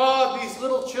praising God, these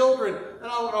little children. And I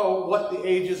don't know what the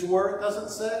ages were, it doesn't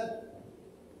say.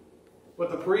 But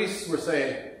the priests were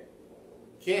saying,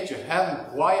 can't you have them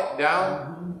quiet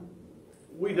down?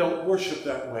 We don't worship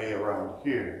that way around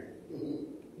here.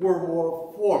 We're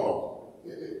more formal.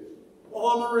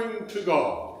 Honoring to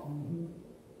God.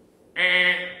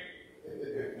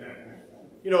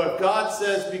 If God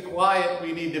says be quiet,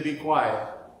 we need to be quiet.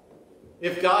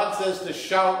 If God says to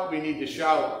shout, we need to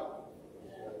shout.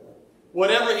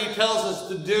 Whatever he tells us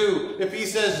to do, if he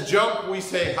says jump, we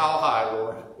say, how high,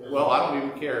 Lord? Well, I don't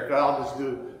even care. I'll just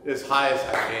do as high as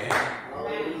I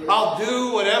can. I'll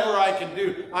do whatever I can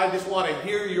do. I just want to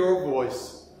hear your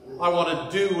voice. I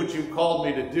want to do what you've called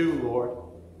me to do, Lord.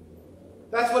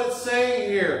 That's what it's saying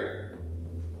here.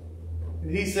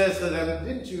 And he says to them,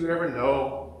 didn't you ever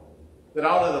know that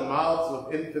out of the mouths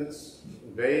of infants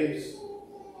and babes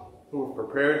who are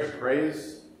prepared to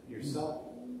praise yourself?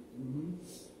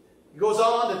 He goes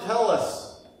on to tell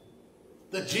us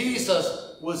that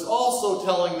Jesus was also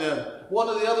telling them. One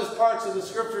of the other parts of the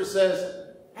scripture says,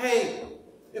 hey,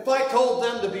 if I told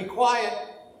them to be quiet,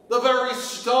 the very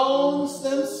stones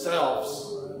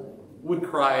themselves would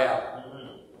cry out.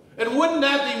 And wouldn't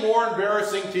that be more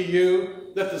embarrassing to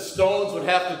you that the stones would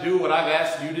have to do what I've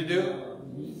asked you to do?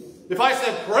 If I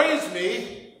said, praise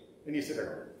me, and you said,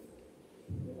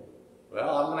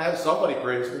 well, I'm going to have somebody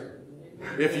praise me.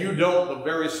 If you don't, the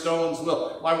very stones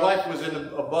will. My wife was in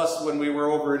a bus when we were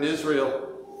over in Israel,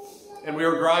 and we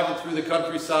were driving through the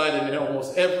countryside, and in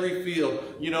almost every field,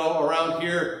 around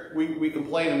here, we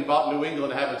complain about New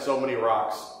England having so many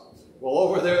rocks. Well,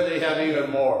 over there, they have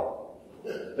even more.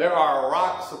 There are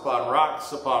rocks upon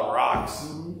rocks upon rocks.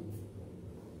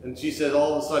 And she said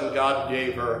all of a sudden God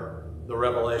gave her the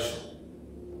revelation.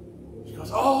 She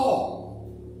goes, oh,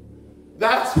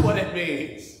 that's what it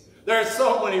means. There are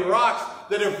so many rocks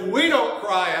that if we don't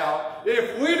cry out,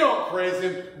 if we don't praise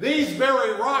him, these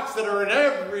very rocks that are in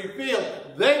every field,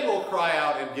 they will cry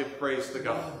out and give praise to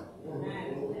God.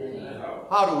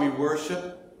 How do we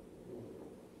worship?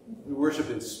 We worship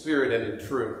in spirit and in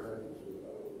truth.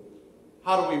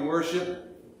 How do we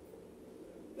worship?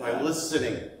 By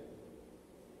listening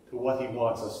to what he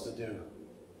wants us to do.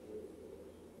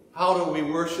 How do we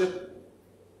worship?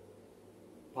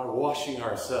 By washing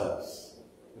ourselves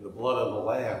in the blood of the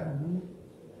Lamb.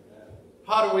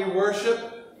 How do we worship?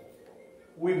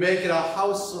 We make it a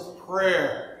house of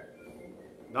prayer,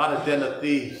 not a den of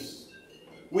thieves.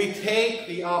 We take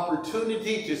the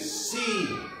opportunity to see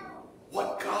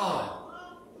what God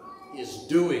is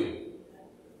doing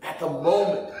at the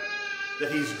moment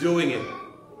that he's doing it.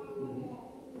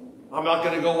 I'm not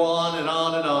going to go on and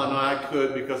on and on. I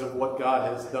could because of what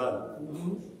God has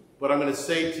done. But I'm going to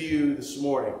say to you this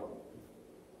morning,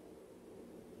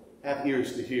 have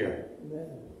ears to hear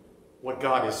what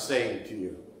God is saying to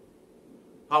you.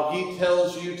 How he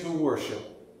tells you to worship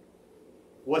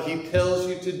What he tells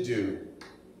you to do,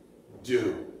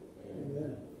 do.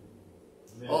 Amen.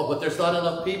 Oh, but there's not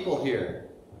enough people here.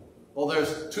 Oh,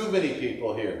 there's too many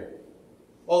people here.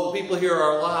 Oh, the people here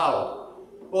are loud.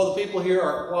 Oh, the people here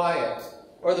are quiet.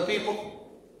 Or the people...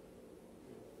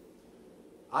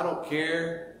 I don't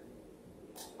care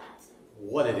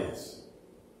what it is.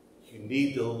 You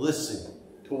need to listen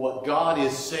to what God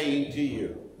is saying to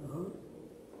you.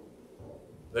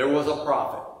 There was a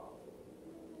prophet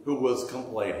who was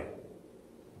complaining.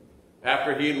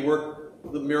 After he had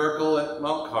worked the miracle at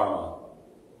Mount Carmel,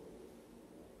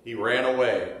 he ran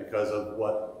away because of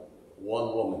what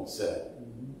one woman said.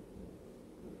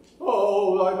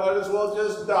 Oh, I might as well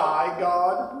just die,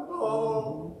 God.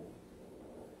 Oh.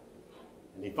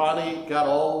 And he finally got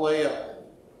all the way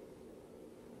up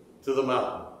to the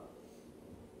mountain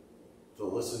to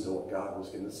listen to what God was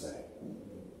going to say.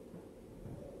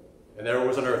 And there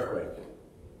was an earthquake.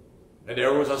 And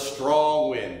there was a strong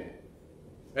wind.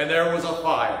 And there was a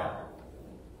fire.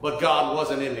 But God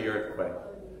wasn't in the earthquake.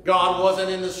 God wasn't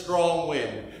in the strong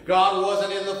wind. God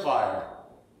wasn't in the fire.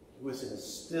 He was in a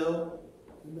still,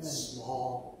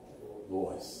 small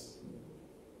voice.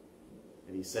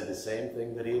 And he said the same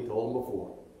thing that he had told him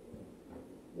before.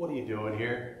 What are you doing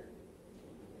here?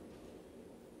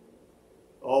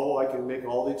 Oh, I can make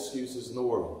all the excuses in the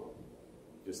world,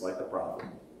 just like the prophet.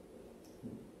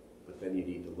 But then you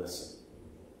need to listen.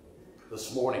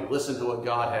 This morning, listen to what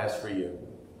God has for you.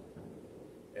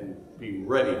 And be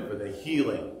ready for the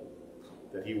healing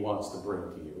that he wants to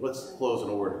bring to you. Let's close in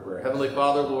a word of prayer. Heavenly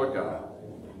Father, Lord God,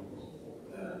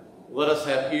 let us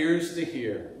have ears to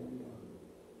hear.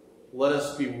 Let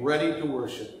us be ready to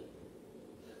worship.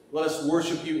 Let us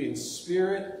worship you in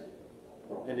spirit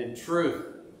and in truth.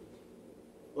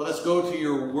 Let us go to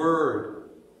your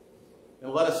word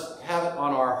and let us have it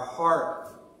on our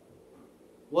heart.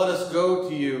 Let us go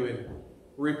to you and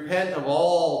repent of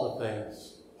all the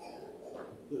things.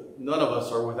 None of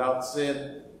us are without sin.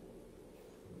 It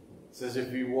says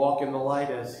if you walk in the light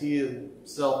as he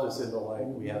himself is in the light,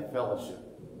 we have fellowship.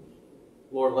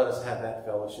 Lord, let us have that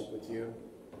fellowship with you.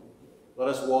 Let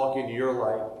us walk in your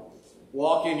light.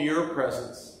 Walk in your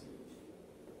presence.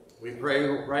 We pray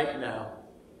right now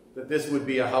that this would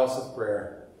be a house of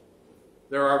prayer.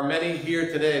 There are many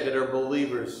here today that are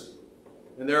believers,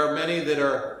 and there are many that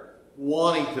are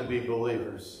wanting to be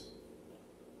believers.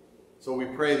 So we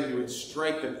pray that you would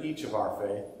strengthen each of our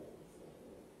faith.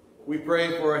 We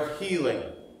pray for a healing,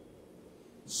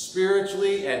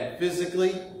 spiritually and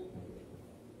physically,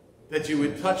 that you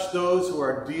would touch those who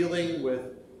are dealing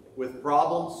with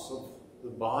problems of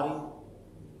the body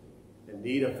and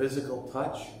need a physical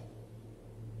touch.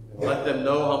 And let them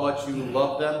know how much you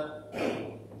love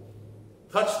them.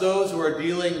 Touch those who are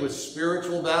dealing with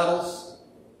spiritual battles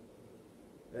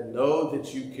and know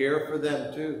that you care for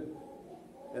them too.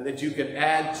 And that you can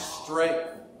add strength,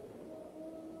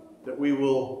 that we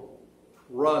will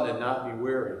run and not be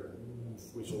weary.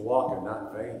 We shall walk and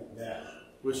not faint.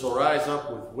 We shall rise up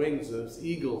with wings as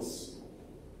eagles.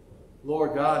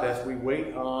 Lord God, as we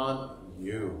wait on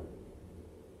you,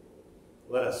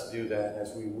 let us do that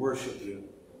as we worship you.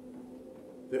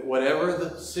 That whatever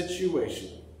the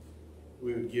situation,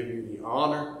 we would give you the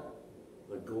honor,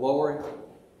 the glory,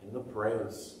 and the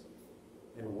praise,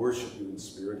 and worship you in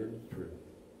spirit and in truth.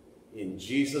 In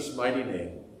Jesus' mighty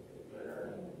name,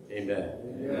 amen.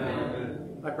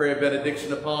 Amen. I pray a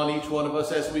benediction upon each one of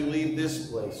us as we leave this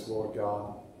place, Lord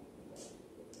God.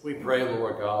 We pray,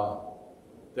 Lord God,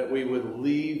 that we would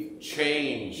leave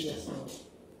changed,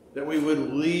 that we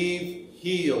would leave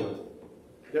healed,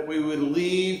 that we would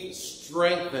leave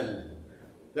strengthened,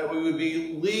 that we would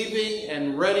be leaving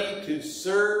and ready to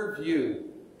serve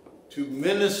you, to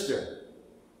minister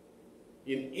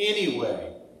in any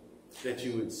way that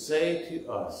you would say to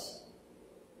us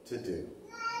to do.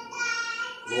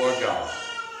 Lord God,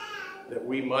 that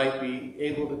we might be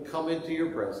able to come into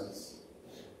your presence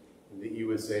and that you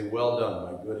would say, well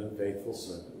done, my good and faithful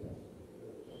servant.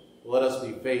 Let us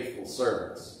be faithful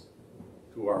servants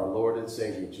to our Lord and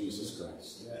Savior, Jesus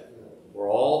Christ. For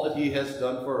all that he has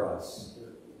done for us,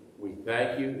 we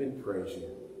thank you and praise you.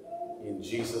 In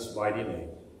Jesus' mighty name,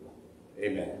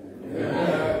 amen.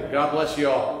 Amen. God bless you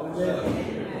all.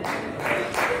 Amen.